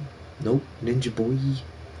 Nope. Ninja Boy.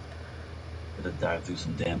 Gotta dive through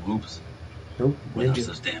some damn hoops. Nope. Win us Ninja.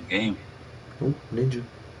 this damn game. Nope. Ninja.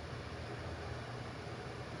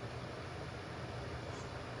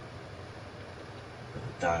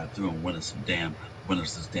 Gotta dive through and win us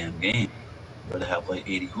this damn game. Better have like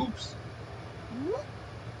 80 hoops.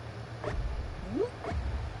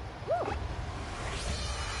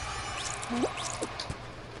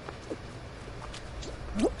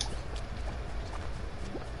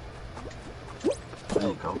 There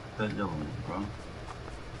you go. Get that yellow one, bro.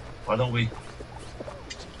 Why don't we?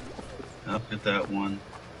 Up, get that one.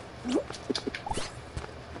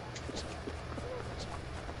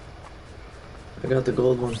 I got the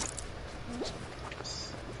gold one.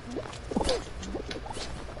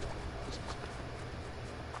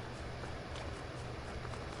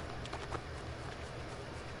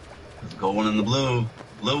 Let's go one in the blue.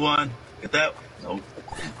 Blue one. Get that. Nope.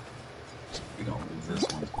 You're gonna lose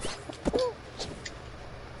this one.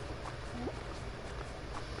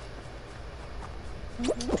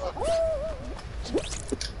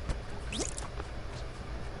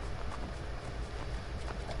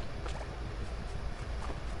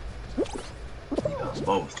 You got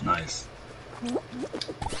both. Nice.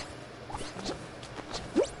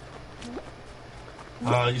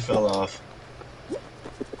 Oh, you fell off.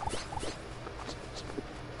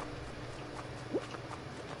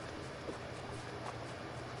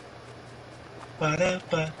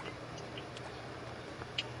 Ba-da-ba.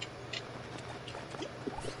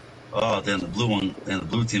 Oh, then the blue one, then the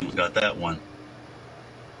blue team got that one.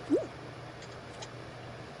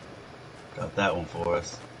 Got that one for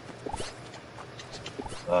us.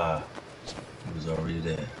 Ah, he was already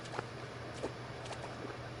there.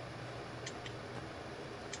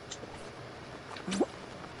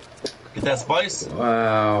 Get that spice?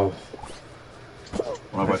 Wow.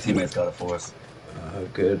 One of our teammates got it for us.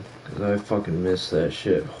 Good. Because I fucking missed that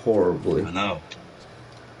shit horribly. I know.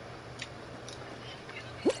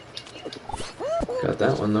 Got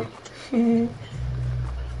that one though.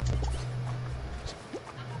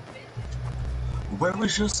 Where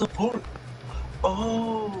was your support?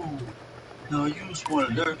 Oh, no, you just want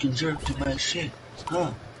to lurk and jerk to my shit,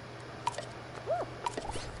 huh?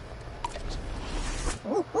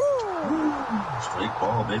 Straight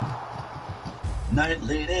ball, baby. Night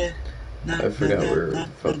lady. Night, I forgot night, we were night,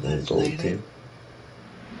 fucking night, gold lady. team.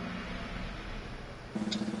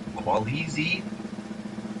 Qualizy.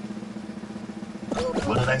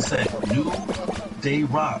 What did I say? New Day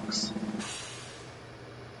rocks.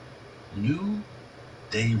 New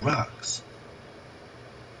Day rocks.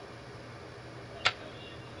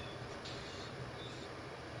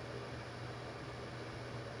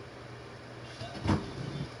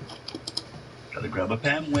 Gotta grab a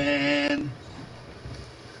penguin.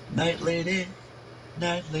 Night lady.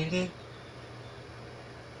 Night lady.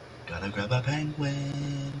 Gotta grab a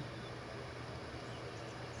penguin.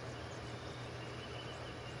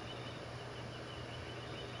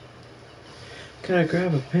 Can I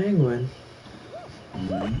grab a penguin?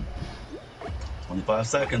 25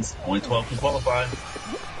 seconds. Only 12 can qualify.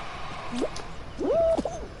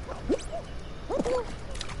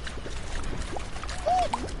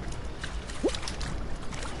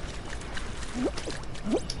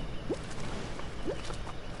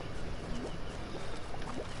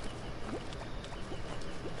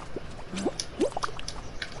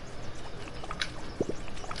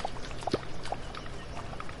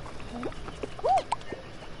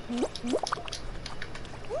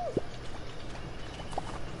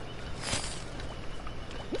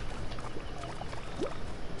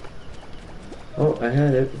 Oh, I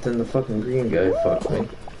had it, but then the fucking green guy fucked me.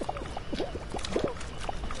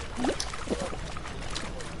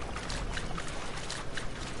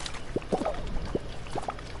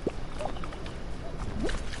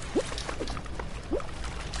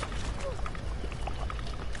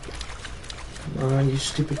 Come on, you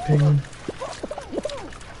stupid penguin.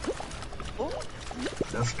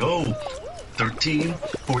 Let's go. 13,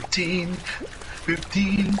 14,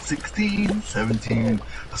 15, 16, 17.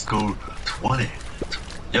 Let's go. 20.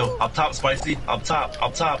 Yo, up top, Spicy. Up top,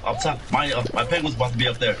 up top, up top. My penguin's about to be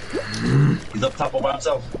up there. He's up top all by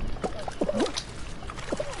himself.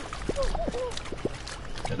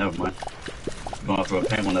 Okay, never mind. Going after a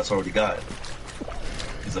penguin that's already got it.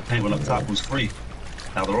 There's a penguin up top who's free.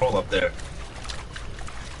 Now they're all up there.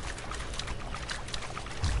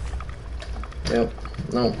 Yep.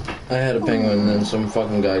 No. I had a penguin and then some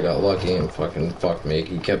fucking guy got lucky and fucking fucked me.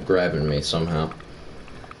 He kept grabbing me somehow.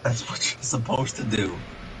 That's what you're supposed to do.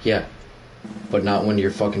 Yeah. But not when you're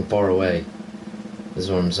fucking far away. Is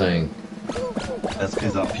what I'm saying. That's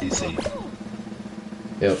because I'm PC.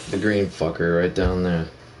 Yep, the green fucker right down there.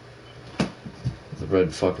 The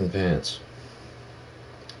red fucking pants.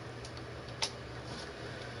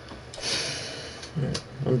 Alright,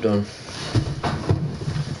 I'm done.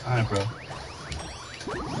 Alright, bro.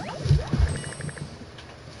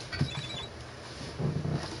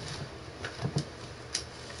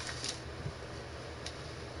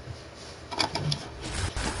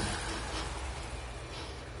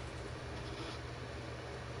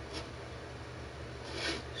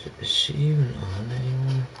 Is she even on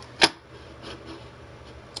anymore?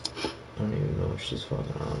 I don't even know if she's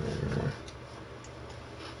fucking on anymore.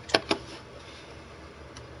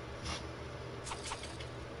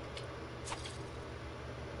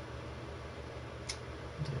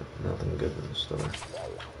 Yeah, nothing good in the store.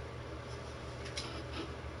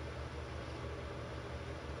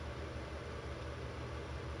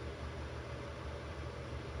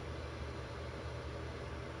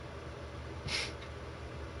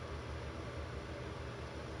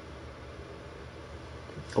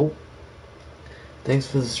 Oh, thanks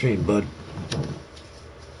for the stream, bud.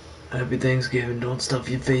 Happy Thanksgiving. Don't stuff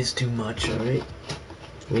your face too much, alright?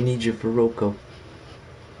 We need you for Rocco.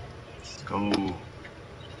 Let's go.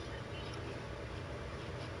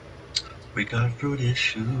 We got fruit to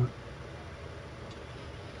shoot.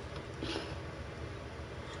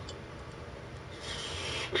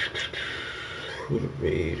 Who to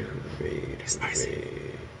raid, who to raid, who to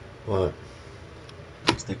raid. What?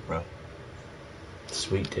 Stick, bro.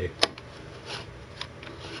 Sweet dick.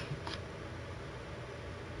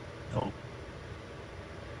 No.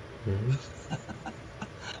 Mm-hmm.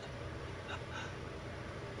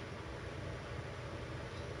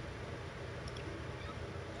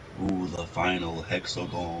 Ooh, the final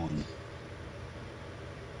hexagon.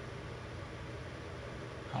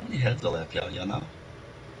 How many heads are left, y'all? Y'all know?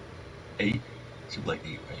 8? Should be like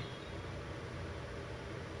 8, right?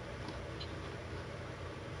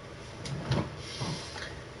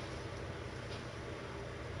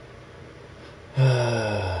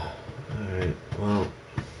 Alright, well,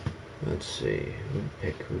 let's see. Who'd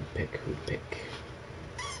pick, who'd pick, who'd pick?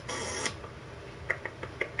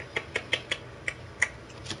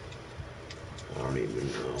 I don't even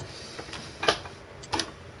know.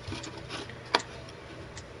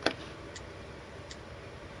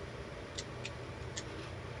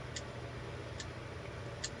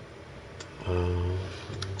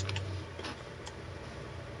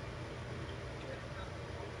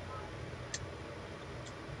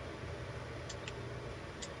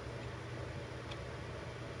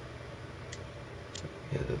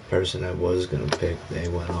 Yeah, the person I was gonna pick, they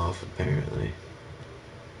went off apparently.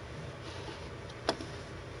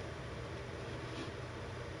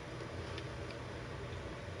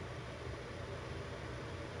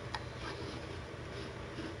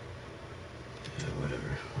 Yeah,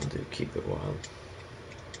 whatever. I'll do keep it wild.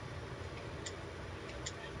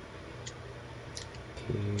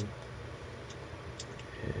 Keep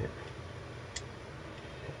it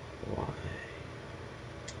wild.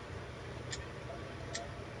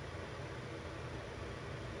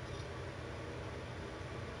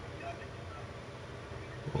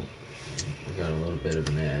 Oh, I got a little bit of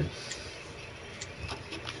an ad.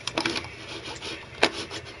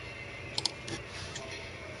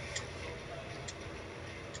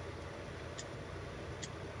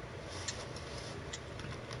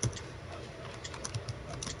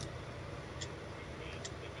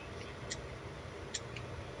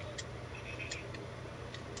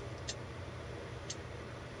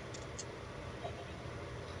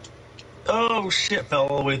 Oh shit, fell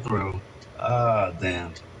all the way through. Ah,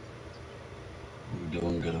 damn.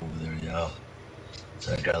 doing good over there, y'all.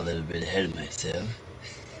 So I got a little bit ahead of myself.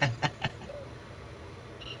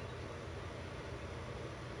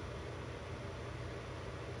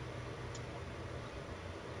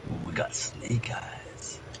 Ooh, we got Snake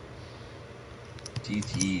Eyes.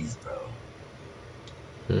 GG's, bro.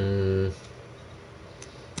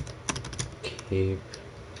 Keep.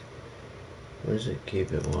 What is it?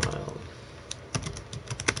 Keep it wild.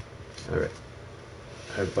 Alright.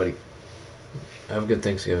 Alright, buddy. Have a good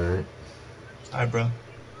Thanksgiving, alright? Hi, bro.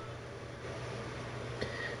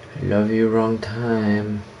 I love you, wrong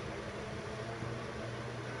time.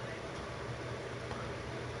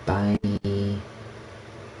 Bye.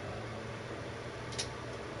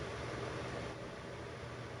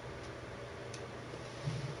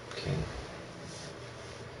 Okay.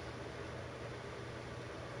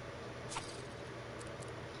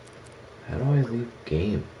 How do I leave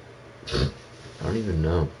game? I don't even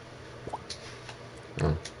know.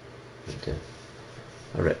 Oh. Okay.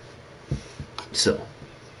 Alright. So.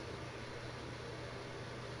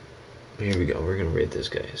 Here we go. We're gonna rate this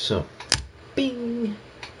guy. So. Bing!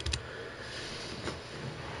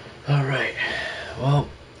 Alright. Well,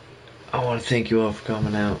 I want to thank you all for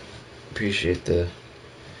coming out. Appreciate the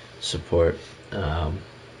support.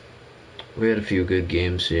 We had a few good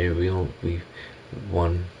games here. We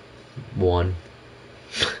won one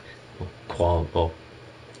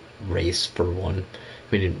race for one.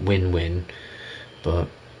 We didn't win, but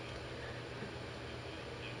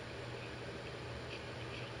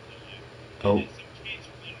oh.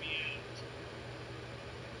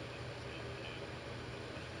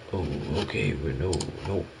 Oh, okay. No.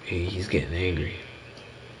 Hey, he's getting angry.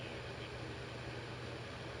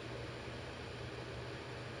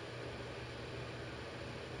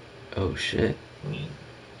 Oh shit.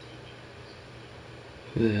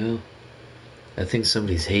 Who the hell? I think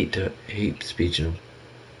somebody's hate speeching him.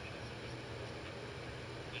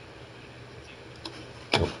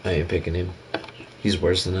 Oh, I ain't picking him. He's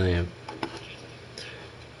worse than I am.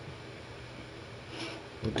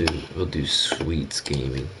 We'll do Sweets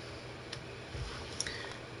Gaming.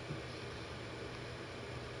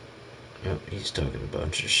 Yep, he's talking a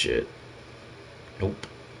bunch of shit. Nope.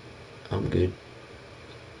 I'm good.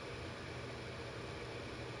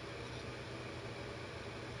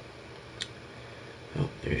 Oh,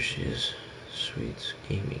 there she is. Sweets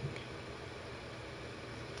Gaming.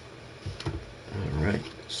 Alright,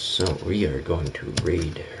 so we are going to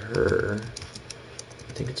raid her.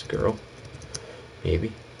 I think it's a girl.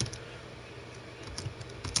 Maybe.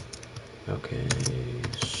 Okay.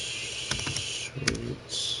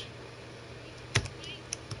 Sweets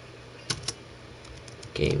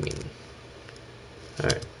Gaming.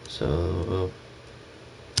 Alright, so we'll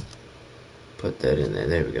put that in there.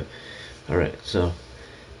 There we go. Alright, so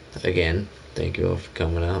again, thank you all for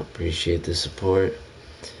coming out. Appreciate the support.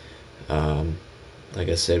 Like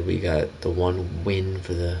I said, we got the one win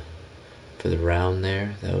for the round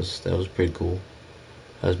there. That was pretty cool.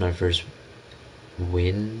 That was my first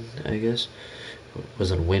win, I guess. It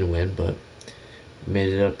wasn't a win-win, but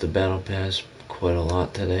made it up the battle pass quite a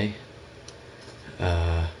lot today.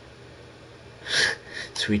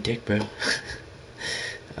 Sweet dick, bro.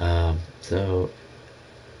 So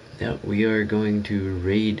yeah, we are going to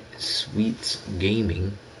raid Sweets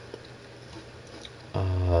Gaming.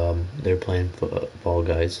 They're playing Fall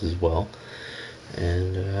Guys as well.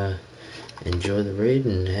 And enjoy the raid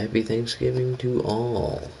and happy Thanksgiving to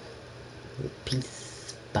all.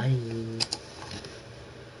 Peace. Bye.